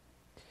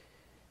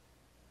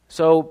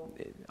 So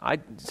I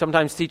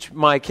sometimes teach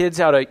my kids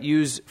how to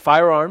use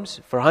firearms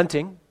for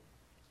hunting.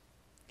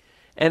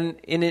 And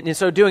in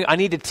so doing, I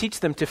need to teach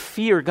them to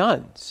fear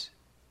guns.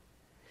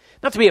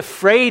 Not to be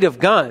afraid of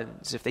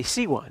guns if they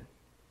see one,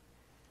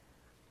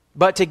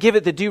 but to give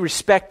it the due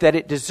respect that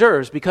it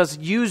deserves, because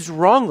used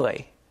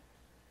wrongly,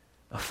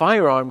 a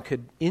firearm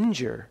could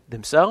injure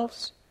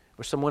themselves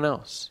or someone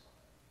else.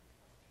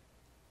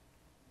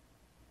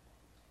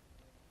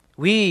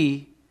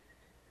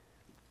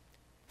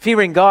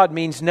 Fearing God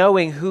means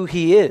knowing who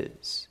He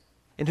is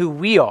and who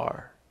we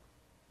are.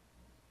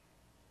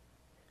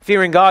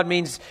 Fearing God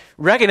means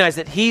recognize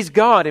that He's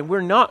God and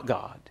we're not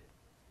God.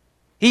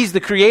 He's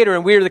the creator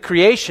and we're the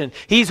creation.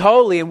 He's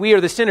holy and we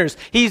are the sinners.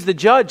 He's the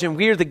judge and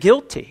we're the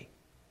guilty.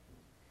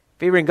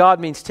 Fearing God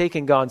means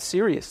taking God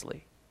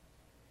seriously.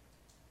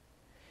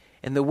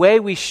 And the way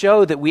we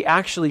show that we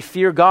actually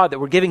fear God, that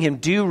we're giving Him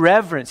due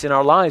reverence in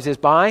our lives, is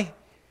by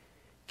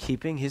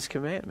keeping His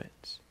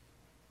commandments.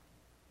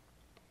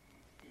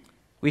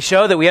 We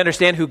show that we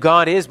understand who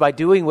God is by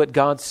doing what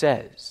God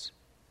says.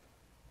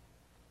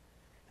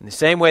 In the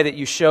same way that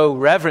you show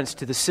reverence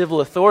to the civil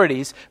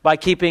authorities by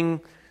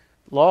keeping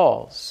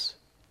laws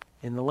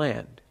in the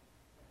land.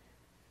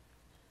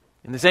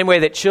 In the same way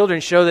that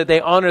children show that they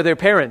honor their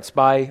parents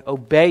by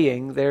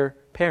obeying their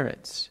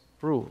parents'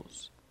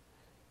 rules.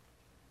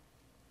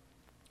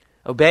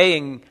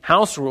 Obeying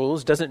house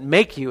rules doesn't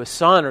make you a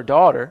son or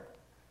daughter.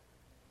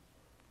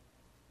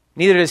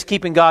 Neither does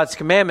keeping God's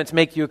commandments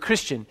make you a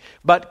Christian.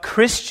 But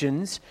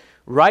Christians,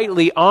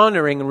 rightly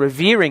honoring and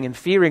revering and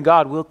fearing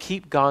God, will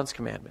keep God's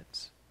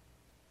commandments.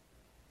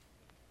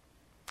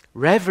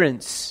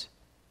 Reverence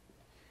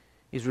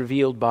is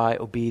revealed by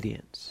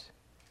obedience.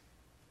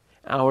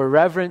 Our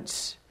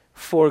reverence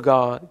for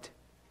God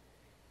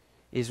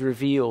is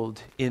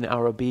revealed in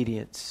our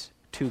obedience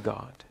to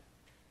God.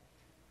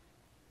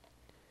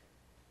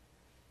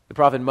 The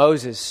prophet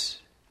Moses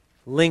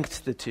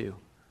linked the two.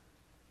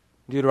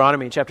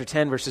 Deuteronomy chapter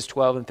 10, verses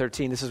 12 and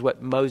 13, this is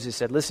what Moses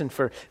said. Listen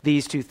for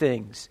these two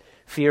things.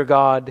 Fear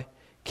God,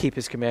 keep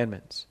His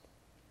commandments.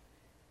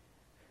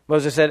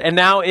 Moses said, "And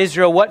now,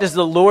 Israel, what does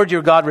the Lord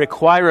your God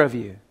require of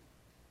you?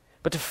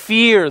 But to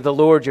fear the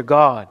Lord your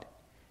God,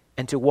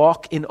 and to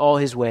walk in all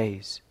His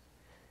ways,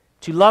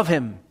 to love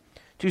Him,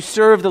 to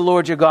serve the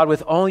Lord your God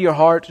with all your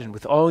heart and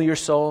with all your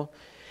soul,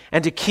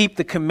 and to keep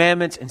the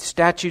commandments and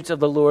statutes of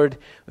the Lord,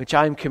 which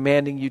I am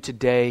commanding you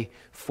today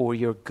for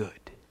your good."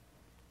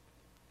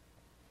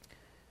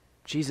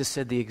 Jesus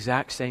said the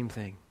exact same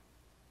thing.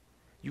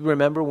 You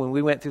remember when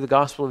we went through the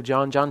Gospel of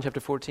John, John chapter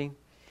 14?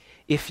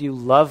 If you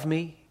love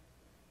me,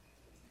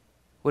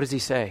 what does He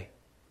say?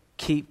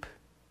 Keep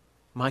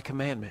my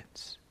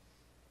commandments.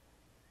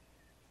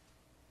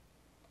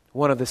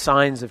 One of the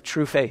signs of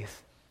true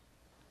faith,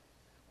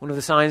 one of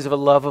the signs of a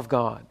love of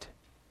God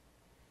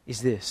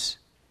is this: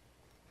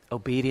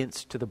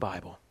 obedience to the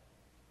Bible.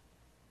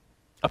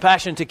 A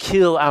passion to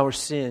kill our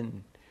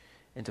sin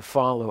and to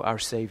follow our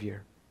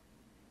Savior.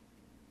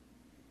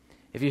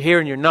 If you're here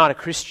and you're not a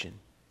Christian,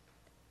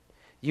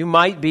 you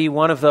might be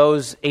one of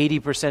those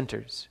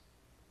 80%ers.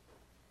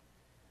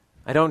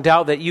 I don't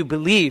doubt that you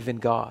believe in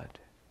God.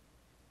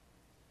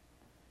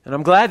 And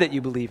I'm glad that you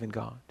believe in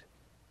God.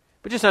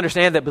 But just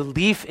understand that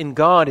belief in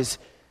God is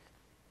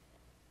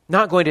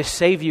not going to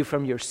save you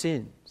from your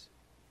sins.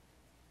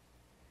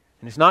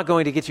 And it's not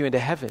going to get you into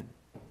heaven.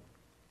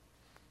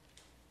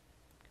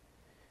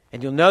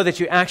 And you'll know that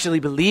you actually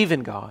believe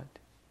in God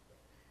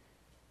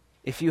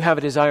if you have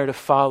a desire to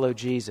follow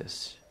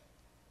Jesus.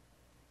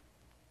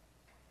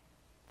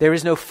 There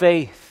is no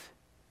faith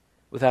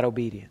without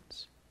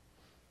obedience.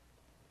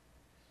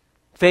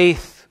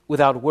 Faith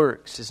without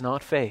works is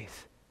not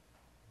faith.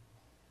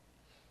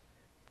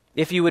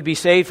 If you would be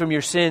saved from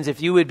your sins,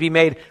 if you would be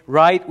made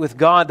right with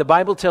God, the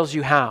Bible tells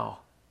you how.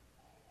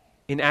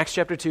 In Acts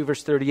chapter 2,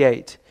 verse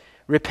 38,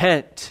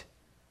 repent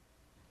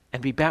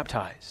and be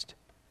baptized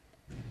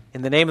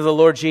in the name of the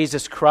Lord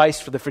Jesus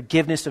Christ for the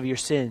forgiveness of your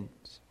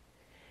sins,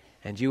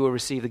 and you will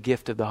receive the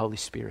gift of the Holy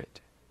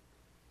Spirit.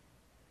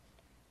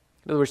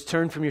 In other words,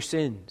 turn from your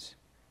sins.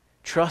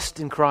 Trust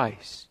in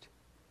Christ.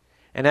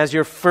 And as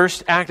your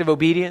first act of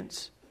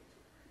obedience,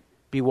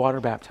 be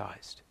water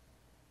baptized.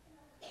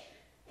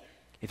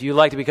 If you'd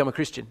like to become a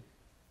Christian,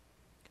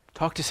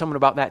 talk to someone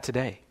about that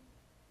today.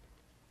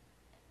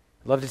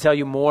 I'd love to tell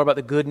you more about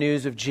the good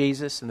news of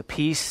Jesus and the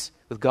peace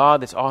with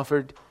God that's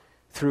offered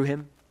through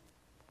Him.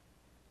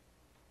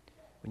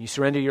 When you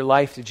surrender your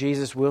life to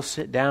Jesus, we'll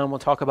sit down, we'll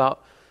talk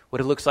about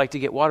what it looks like to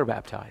get water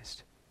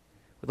baptized,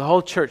 where the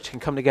whole church can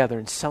come together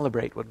and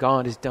celebrate what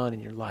God has done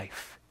in your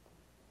life.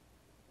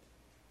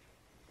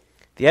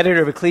 The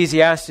editor of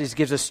Ecclesiastes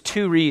gives us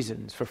 2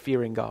 reasons for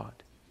fearing God.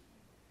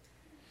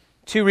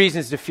 2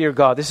 reasons to fear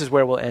God. This is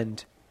where we'll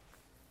end.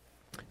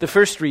 The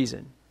first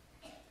reason,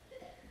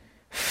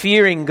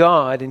 fearing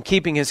God and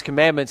keeping His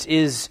commandments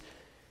is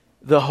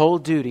the whole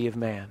duty of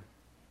man.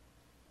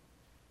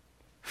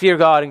 Fear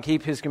God and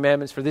keep His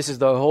commandments, for this is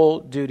the whole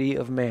duty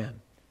of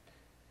man.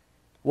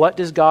 What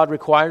does God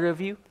require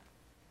of you?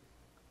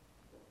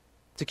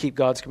 To keep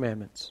God's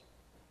commandments.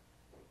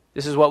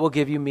 This is what will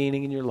give you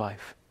meaning in your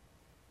life.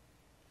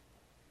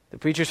 The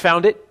preachers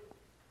found it.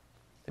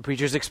 The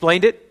preacher's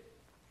explained it,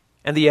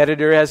 and the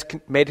editor has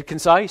made it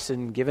concise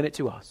and given it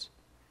to us.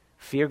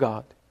 Fear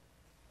God,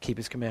 keep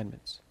His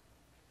commandments.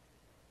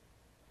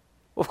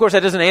 Well, of course, that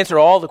doesn't answer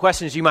all the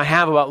questions you might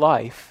have about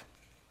life.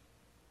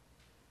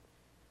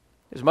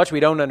 There's much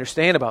we don't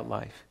understand about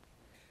life.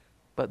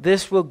 But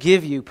this will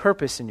give you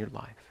purpose in your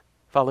life,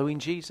 following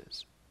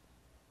Jesus.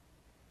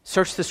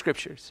 Search the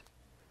Scriptures.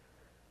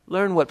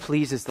 Learn what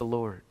pleases the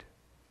Lord.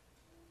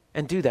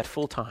 And do that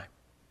full time.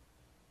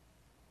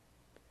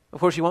 Of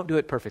course, you won't do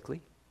it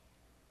perfectly.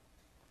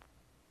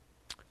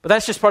 But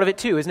that's just part of it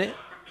too, isn't it?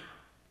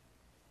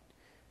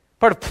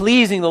 Part of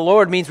pleasing the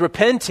Lord means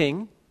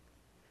repenting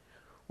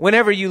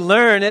whenever you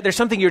learn that there's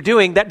something you're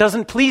doing that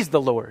doesn't please the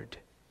Lord.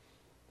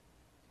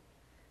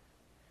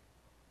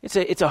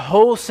 It's a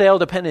wholesale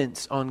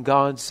dependence on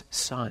God's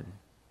Son.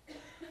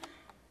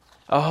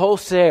 A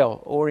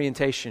wholesale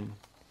orientation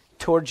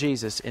toward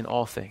Jesus in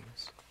all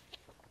things.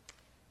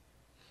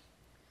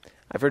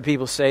 I've heard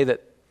people say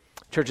that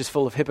church is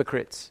full of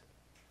hypocrites.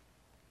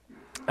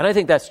 And I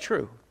think that's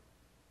true.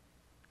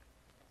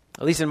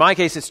 At least in my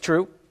case, it's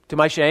true. To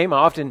my shame, I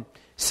often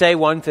say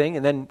one thing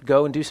and then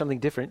go and do something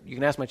different. You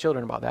can ask my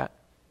children about that.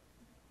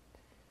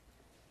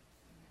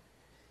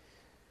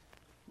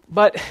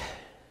 But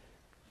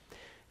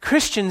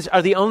Christians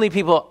are the only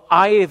people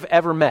I've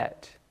ever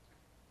met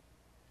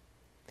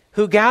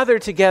who gather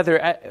together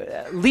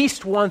at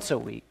least once a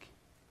week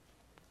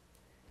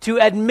to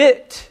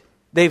admit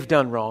they've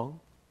done wrong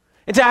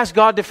and to ask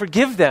God to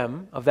forgive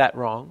them of that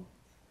wrong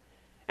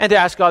and to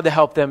ask God to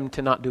help them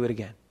to not do it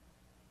again.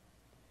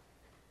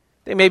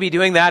 They may be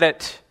doing that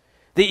at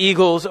the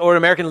Eagles or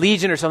American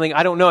Legion or something.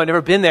 I don't know. I've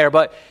never been there.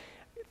 But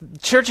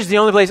church is the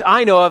only place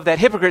I know of that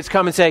hypocrites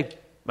come and say,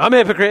 I'm a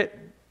hypocrite.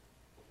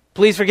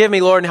 Please forgive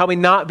me, Lord, and help me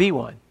not be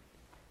one.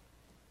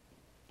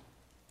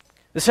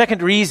 The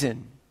second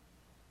reason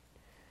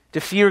to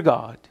fear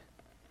God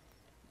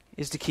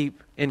is to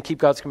keep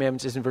God's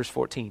commandments is in verse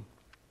 14.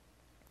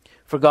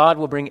 For God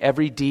will bring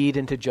every deed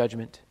into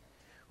judgment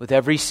with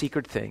every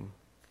secret thing,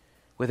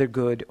 whether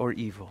good or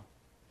evil.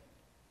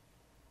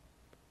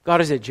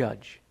 God is a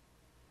judge.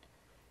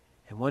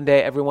 And one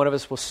day every one of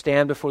us will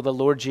stand before the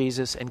Lord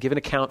Jesus and give an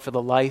account for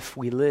the life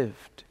we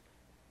lived.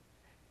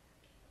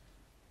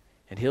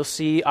 And He'll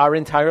see our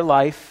entire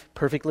life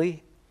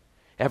perfectly.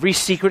 Every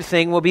secret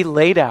thing will be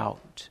laid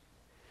out.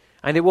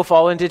 And it will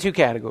fall into two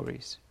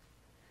categories.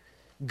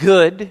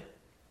 Good,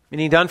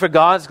 meaning done for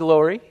God's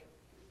glory,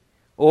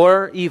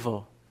 or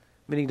evil,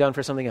 meaning done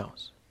for something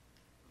else.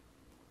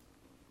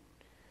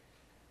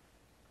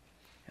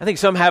 I think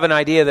some have an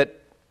idea that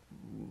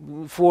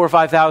 4,000 or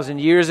 5,000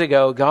 years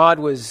ago, God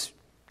was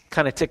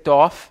kind of ticked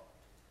off,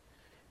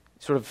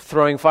 sort of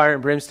throwing fire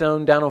and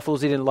brimstone down on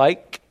fools He didn't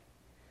like.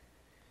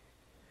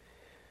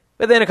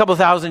 But then a couple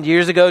thousand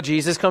years ago,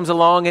 Jesus comes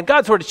along and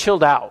God sort of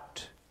chilled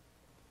out.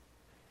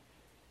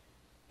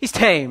 He's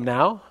tame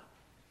now.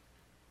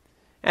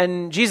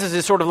 And Jesus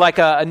is sort of like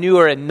a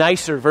newer and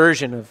nicer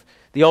version of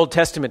the Old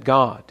Testament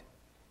God.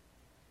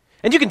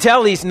 And you can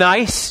tell He's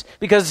nice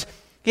because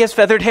He has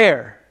feathered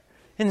hair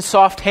and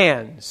soft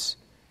hands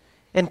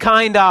and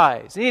kind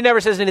eyes. And He never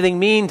says anything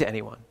mean to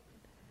anyone.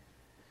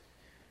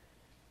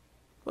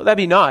 Well, that'd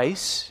be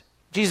nice.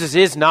 Jesus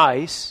is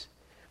nice.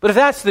 But if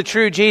that's the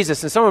true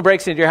Jesus and someone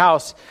breaks into your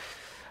house,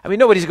 I mean,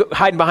 nobody's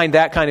hiding behind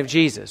that kind of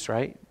Jesus,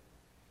 right?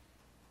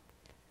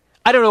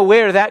 I don't know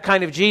where that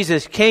kind of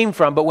Jesus came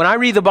from, but when I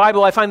read the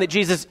Bible, I find that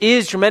Jesus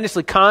is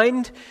tremendously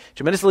kind,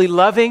 tremendously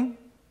loving,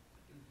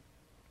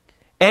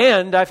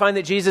 and I find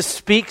that Jesus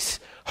speaks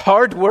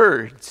hard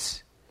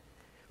words,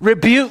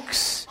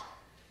 rebukes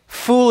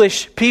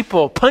foolish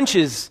people,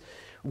 punches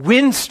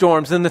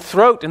windstorms in the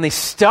throat and they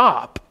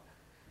stop.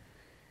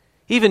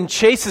 Even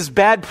chases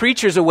bad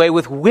preachers away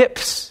with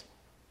whips.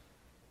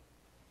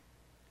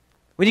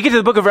 When you get to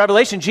the book of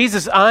Revelation,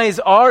 Jesus' eyes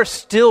are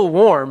still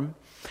warm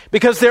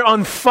because they're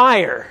on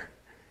fire.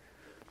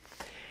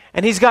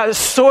 And He's got a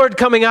sword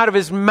coming out of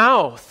His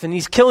mouth and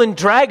He's killing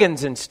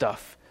dragons and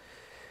stuff.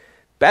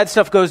 Bad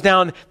stuff goes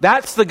down.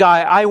 That's the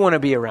guy I want to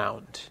be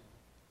around.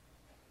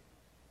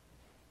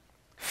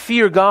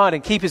 Fear God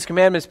and keep His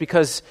commandments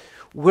because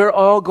we're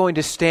all going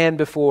to stand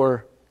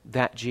before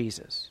that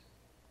Jesus.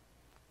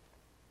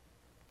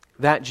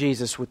 That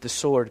Jesus with the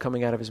sword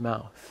coming out of His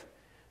mouth.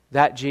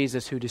 That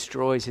Jesus who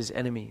destroys His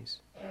enemies.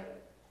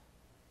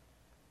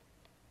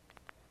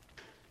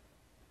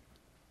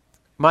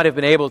 Might have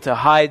been able to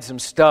hide some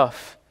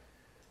stuff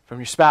from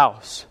your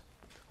spouse.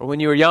 Or when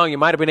you were young, you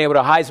might have been able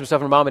to hide some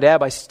stuff from mom and dad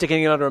by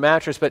sticking it under a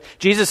mattress. But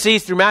Jesus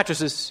sees through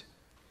mattresses.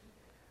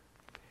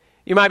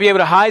 You might be able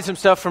to hide some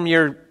stuff from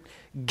your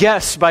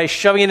guests by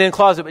shoving it in a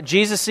closet. But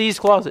Jesus sees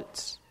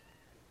closets.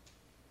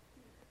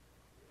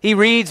 He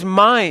reads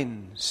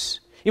minds.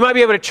 You might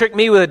be able to trick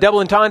me with a double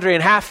entendre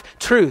and half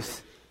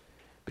truth.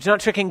 But you're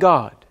not tricking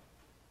God.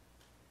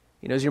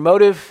 He knows your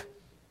motive.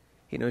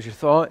 He knows your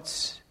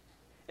thoughts.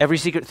 Every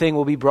secret thing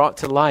will be brought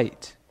to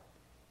light.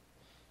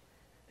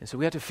 And so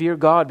we have to fear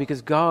God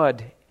because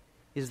God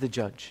is the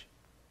judge.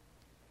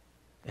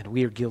 And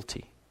we are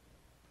guilty.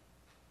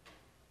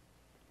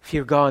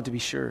 Fear God to be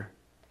sure.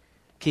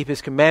 keep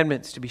His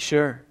commandments, to be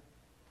sure.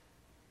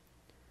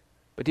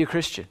 But dear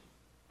Christian,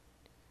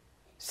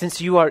 since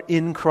you are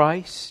in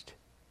Christ,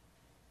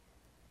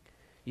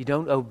 you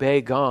don't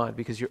obey God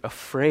because you're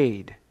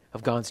afraid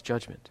of God's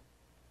judgment.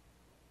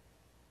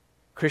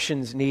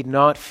 Christians need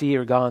not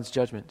fear God's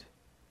judgment.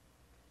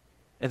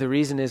 And the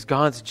reason is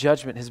God's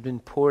judgment has been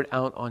poured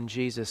out on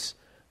Jesus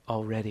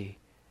already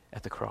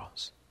at the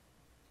cross.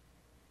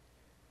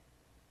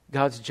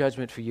 God's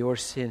judgment for your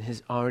sin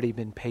has already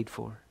been paid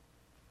for.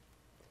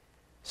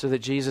 So that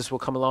Jesus will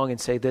come along and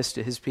say this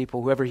to His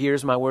people: whoever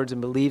hears my words and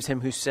believes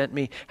Him who sent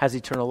me has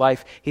eternal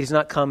life. He does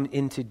not come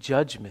into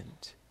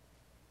judgment,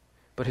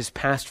 but has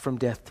passed from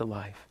death to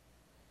life.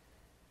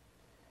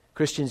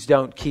 Christians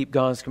don't keep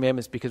God's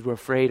commandments because we're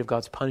afraid of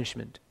God's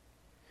punishment.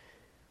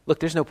 Look,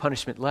 there's no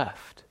punishment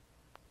left.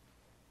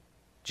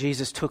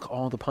 Jesus took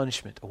all the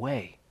punishment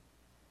away.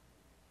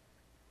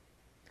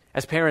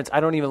 As parents, I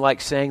don't even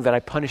like saying that I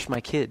punish my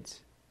kids.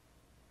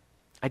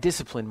 I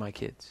discipline my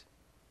kids.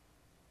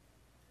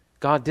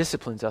 God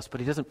disciplines us, but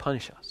He doesn't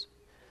punish us.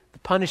 The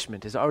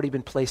punishment has already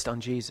been placed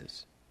on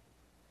Jesus.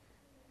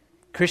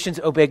 Christians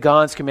obey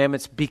God's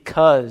commandments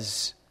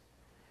because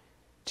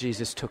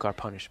Jesus took our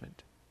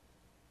punishment.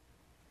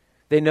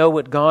 They know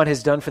what God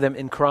has done for them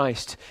in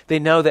Christ. They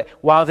know that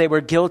while they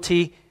were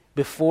guilty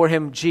before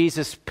Him,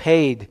 Jesus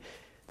paid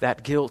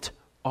that guilt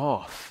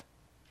off.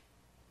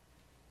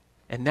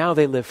 And now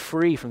they live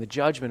free from the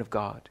judgment of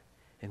God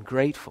and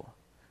grateful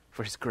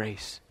for His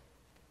grace.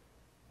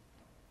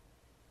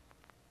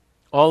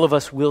 All of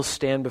us will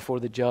stand before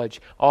the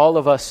judge. All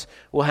of us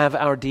will have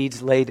our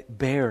deeds laid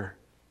bare.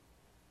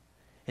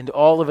 And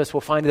all of us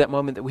will find at that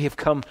moment that we have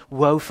come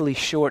woefully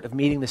short of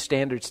meeting the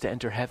standards to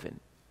enter heaven.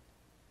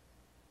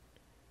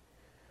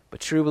 But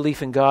true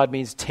belief in God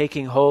means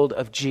taking hold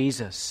of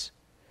Jesus,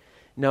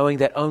 knowing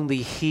that only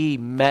He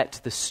met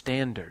the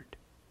standard,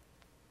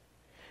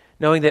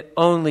 knowing that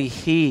only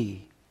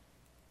He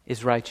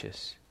is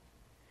righteous.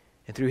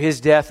 And through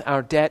His death,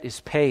 our debt is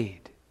paid.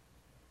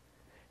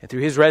 And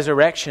through His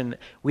resurrection,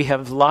 we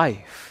have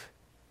life.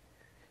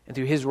 And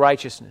through His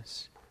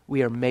righteousness,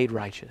 we are made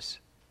righteous.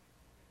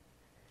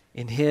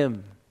 In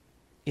Him,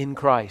 in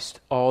Christ,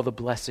 all the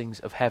blessings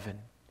of heaven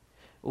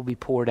will be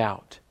poured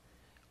out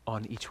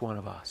on each one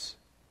of us.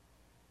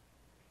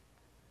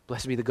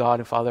 Blessed be the God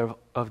and Father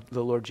of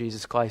the Lord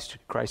Jesus Christ,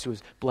 who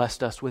has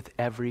blessed us with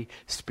every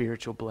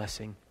spiritual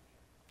blessing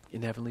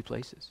in heavenly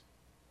places.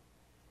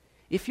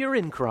 If you're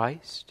in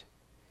Christ,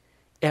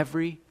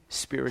 every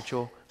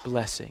spiritual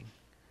blessing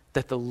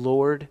that the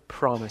Lord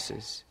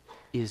promises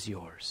is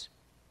yours.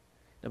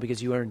 Not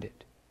because you earned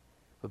it,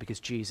 but because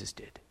Jesus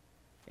did,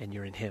 and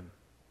you're in Him.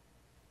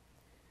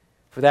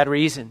 For that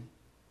reason,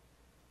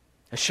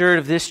 assured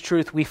of this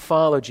truth, we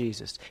follow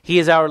Jesus. He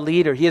is our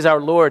leader. He is our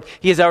Lord.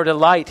 He is our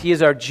delight. He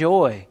is our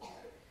joy.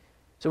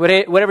 So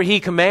whatever He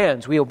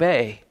commands, we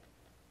obey.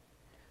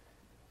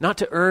 Not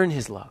to earn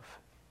His love,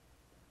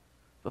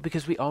 but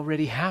because we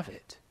already have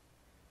it.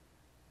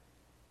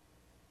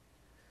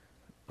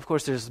 Of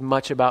course, there's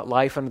much about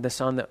life under the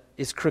sun that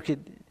is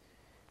crooked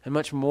and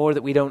much more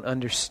that we don't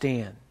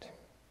understand.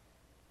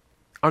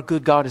 Our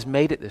good God has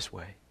made it this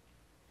way.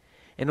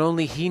 And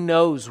only He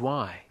knows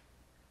why.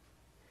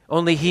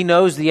 Only He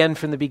knows the end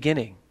from the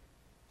beginning.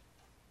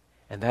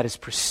 And that is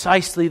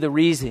precisely the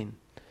reason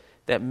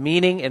that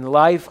meaning in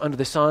life under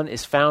the sun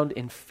is found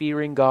in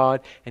fearing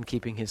God and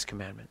keeping His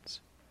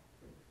commandments.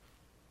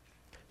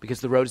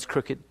 Because the road is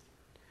crooked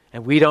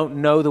and we don't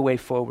know the way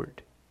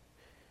forward.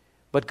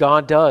 But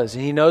God does,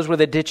 and He knows where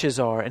the ditches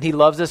are, and He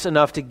loves us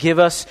enough to give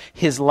us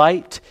His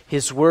light,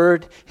 His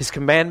word, His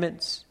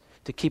commandments,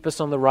 to keep us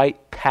on the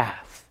right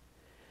path,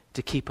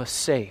 to keep us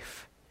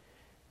safe,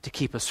 to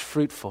keep us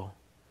fruitful,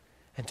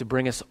 and to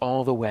bring us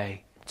all the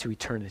way to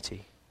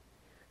eternity.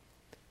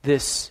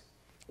 This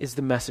is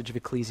the message of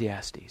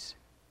Ecclesiastes.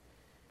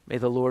 May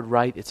the Lord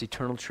write its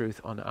eternal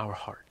truth on our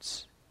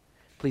hearts.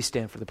 Please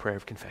stand for the prayer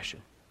of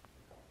confession.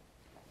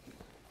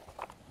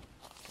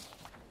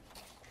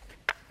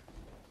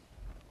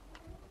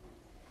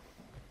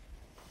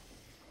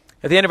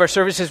 At the end of our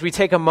services, we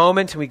take a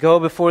moment and we go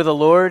before the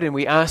Lord and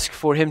we ask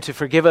for Him to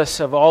forgive us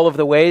of all of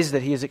the ways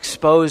that He has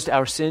exposed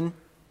our sin.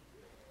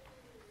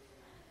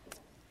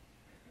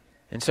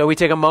 And so we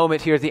take a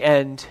moment here at the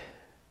end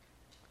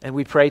and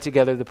we pray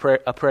together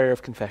a prayer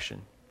of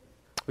confession.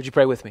 Would you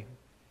pray with me?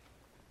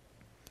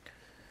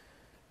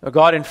 O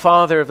God and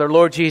Father of our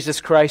Lord Jesus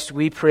Christ,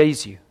 we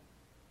praise You.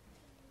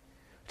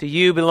 To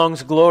You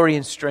belongs glory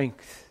and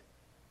strength.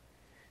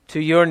 To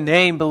Your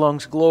name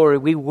belongs glory.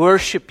 We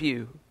worship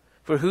You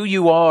for who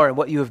You are and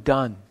what You have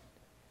done.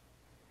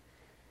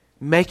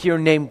 Make Your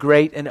name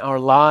great in our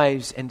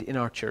lives and in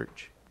our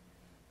church.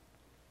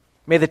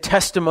 May the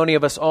testimony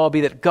of us all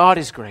be that God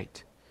is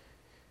great,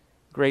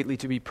 greatly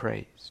to be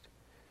praised.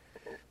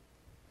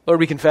 Lord,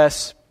 we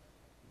confess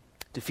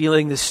to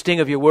feeling the sting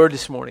of Your word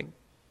this morning.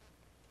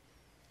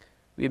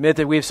 We admit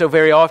that we have so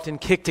very often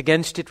kicked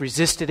against it,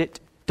 resisted it,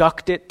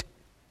 ducked it.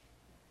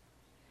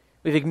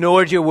 We've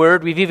ignored Your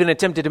word. We've even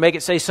attempted to make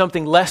it say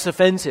something less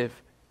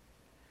offensive.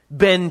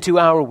 Bend to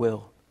our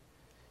will.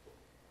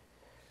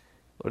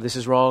 Lord, this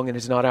is wrong and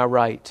is not our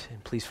right,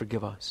 and please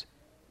forgive us.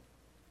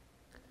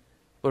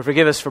 Lord,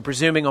 forgive us for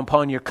presuming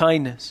upon your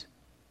kindness.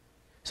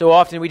 So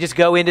often we just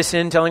go into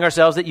sin telling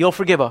ourselves that you'll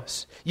forgive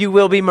us. You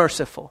will be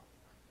merciful.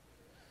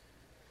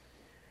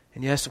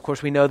 And yes, of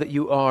course, we know that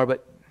you are,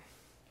 but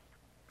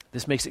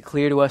this makes it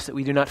clear to us that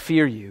we do not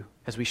fear you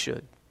as we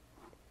should.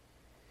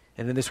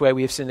 And in this way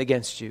we have sinned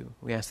against you.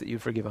 We ask that you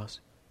forgive us.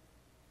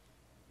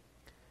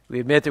 We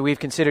admit that we've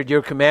considered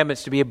your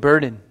commandments to be a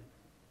burden.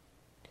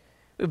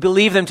 We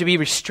believe them to be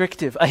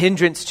restrictive, a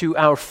hindrance to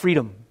our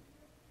freedom.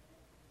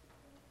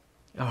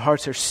 Our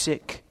hearts are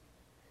sick,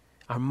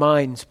 our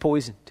minds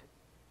poisoned.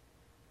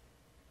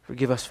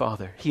 Forgive us,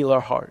 Father. Heal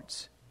our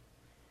hearts.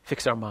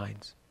 Fix our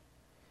minds.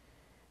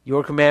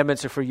 Your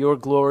commandments are for your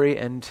glory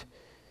and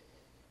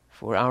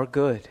for our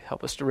good.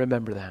 Help us to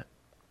remember that.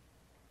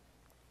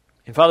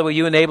 And Father, will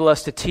you enable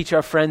us to teach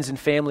our friends and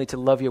family to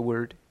love your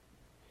word?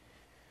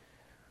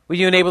 Will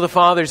you enable the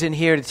fathers in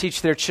here to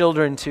teach their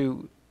children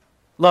to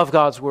love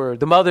God's word,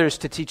 the mothers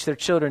to teach their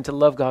children to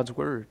love God's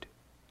word?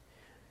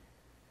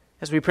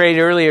 As we prayed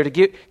earlier, to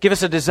give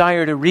us a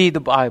desire to read the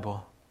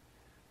Bible.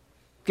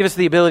 Give us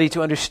the ability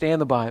to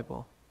understand the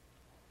Bible.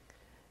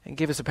 And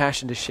give us a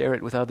passion to share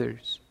it with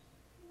others.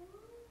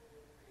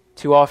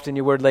 Too often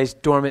your word lays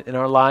dormant in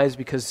our lives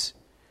because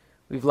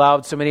we've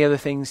allowed so many other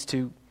things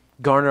to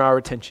garner our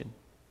attention.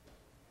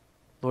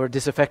 Lord,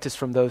 disaffect us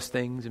from those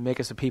things and make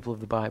us a people of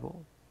the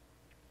Bible.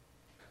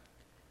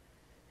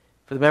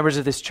 For the members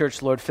of this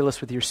church, Lord, fill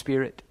us with your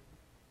Spirit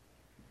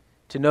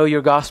to know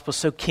your gospel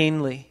so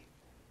keenly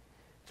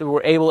that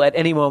we're able at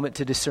any moment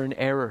to discern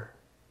error.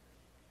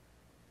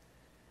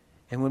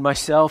 And when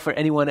myself or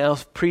anyone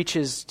else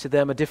preaches to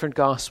them a different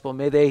gospel,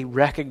 may they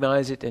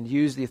recognize it and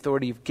use the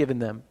authority you've given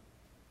them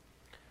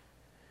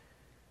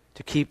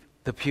to keep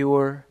the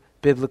pure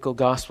biblical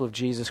gospel of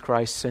Jesus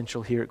Christ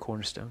central here at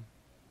Cornerstone.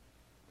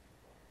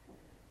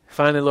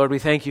 Finally, Lord, we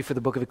thank you for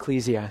the book of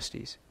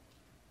Ecclesiastes.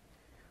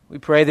 We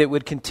pray that it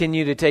would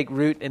continue to take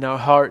root in our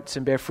hearts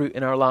and bear fruit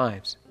in our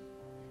lives.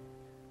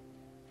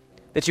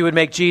 That you would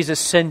make Jesus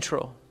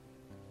central.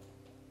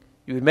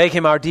 You would make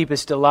him our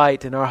deepest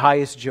delight and our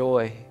highest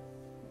joy.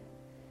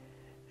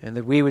 And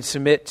that we would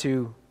submit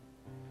to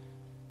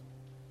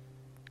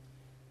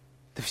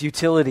the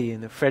futility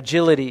and the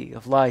fragility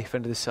of life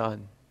under the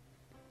sun.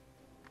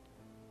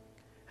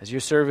 As your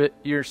servant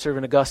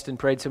Augustine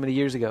prayed so many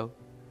years ago,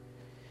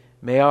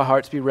 may our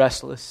hearts be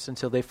restless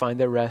until they find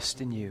their rest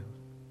in you.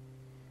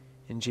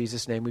 In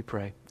Jesus' name we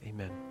pray.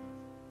 Amen.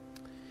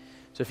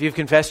 So if you've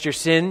confessed your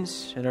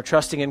sins and are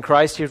trusting in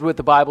Christ, here's what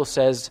the Bible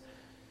says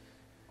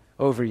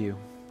over you.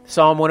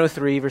 Psalm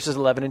 103, verses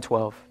 11 and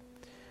 12.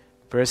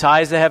 For as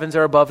high as the heavens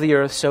are above the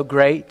earth, so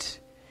great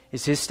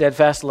is his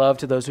steadfast love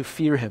to those who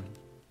fear him.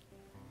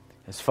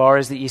 As far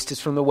as the east is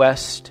from the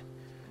west,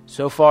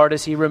 so far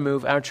does he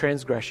remove our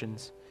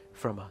transgressions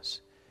from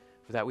us.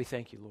 For that we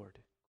thank you, Lord.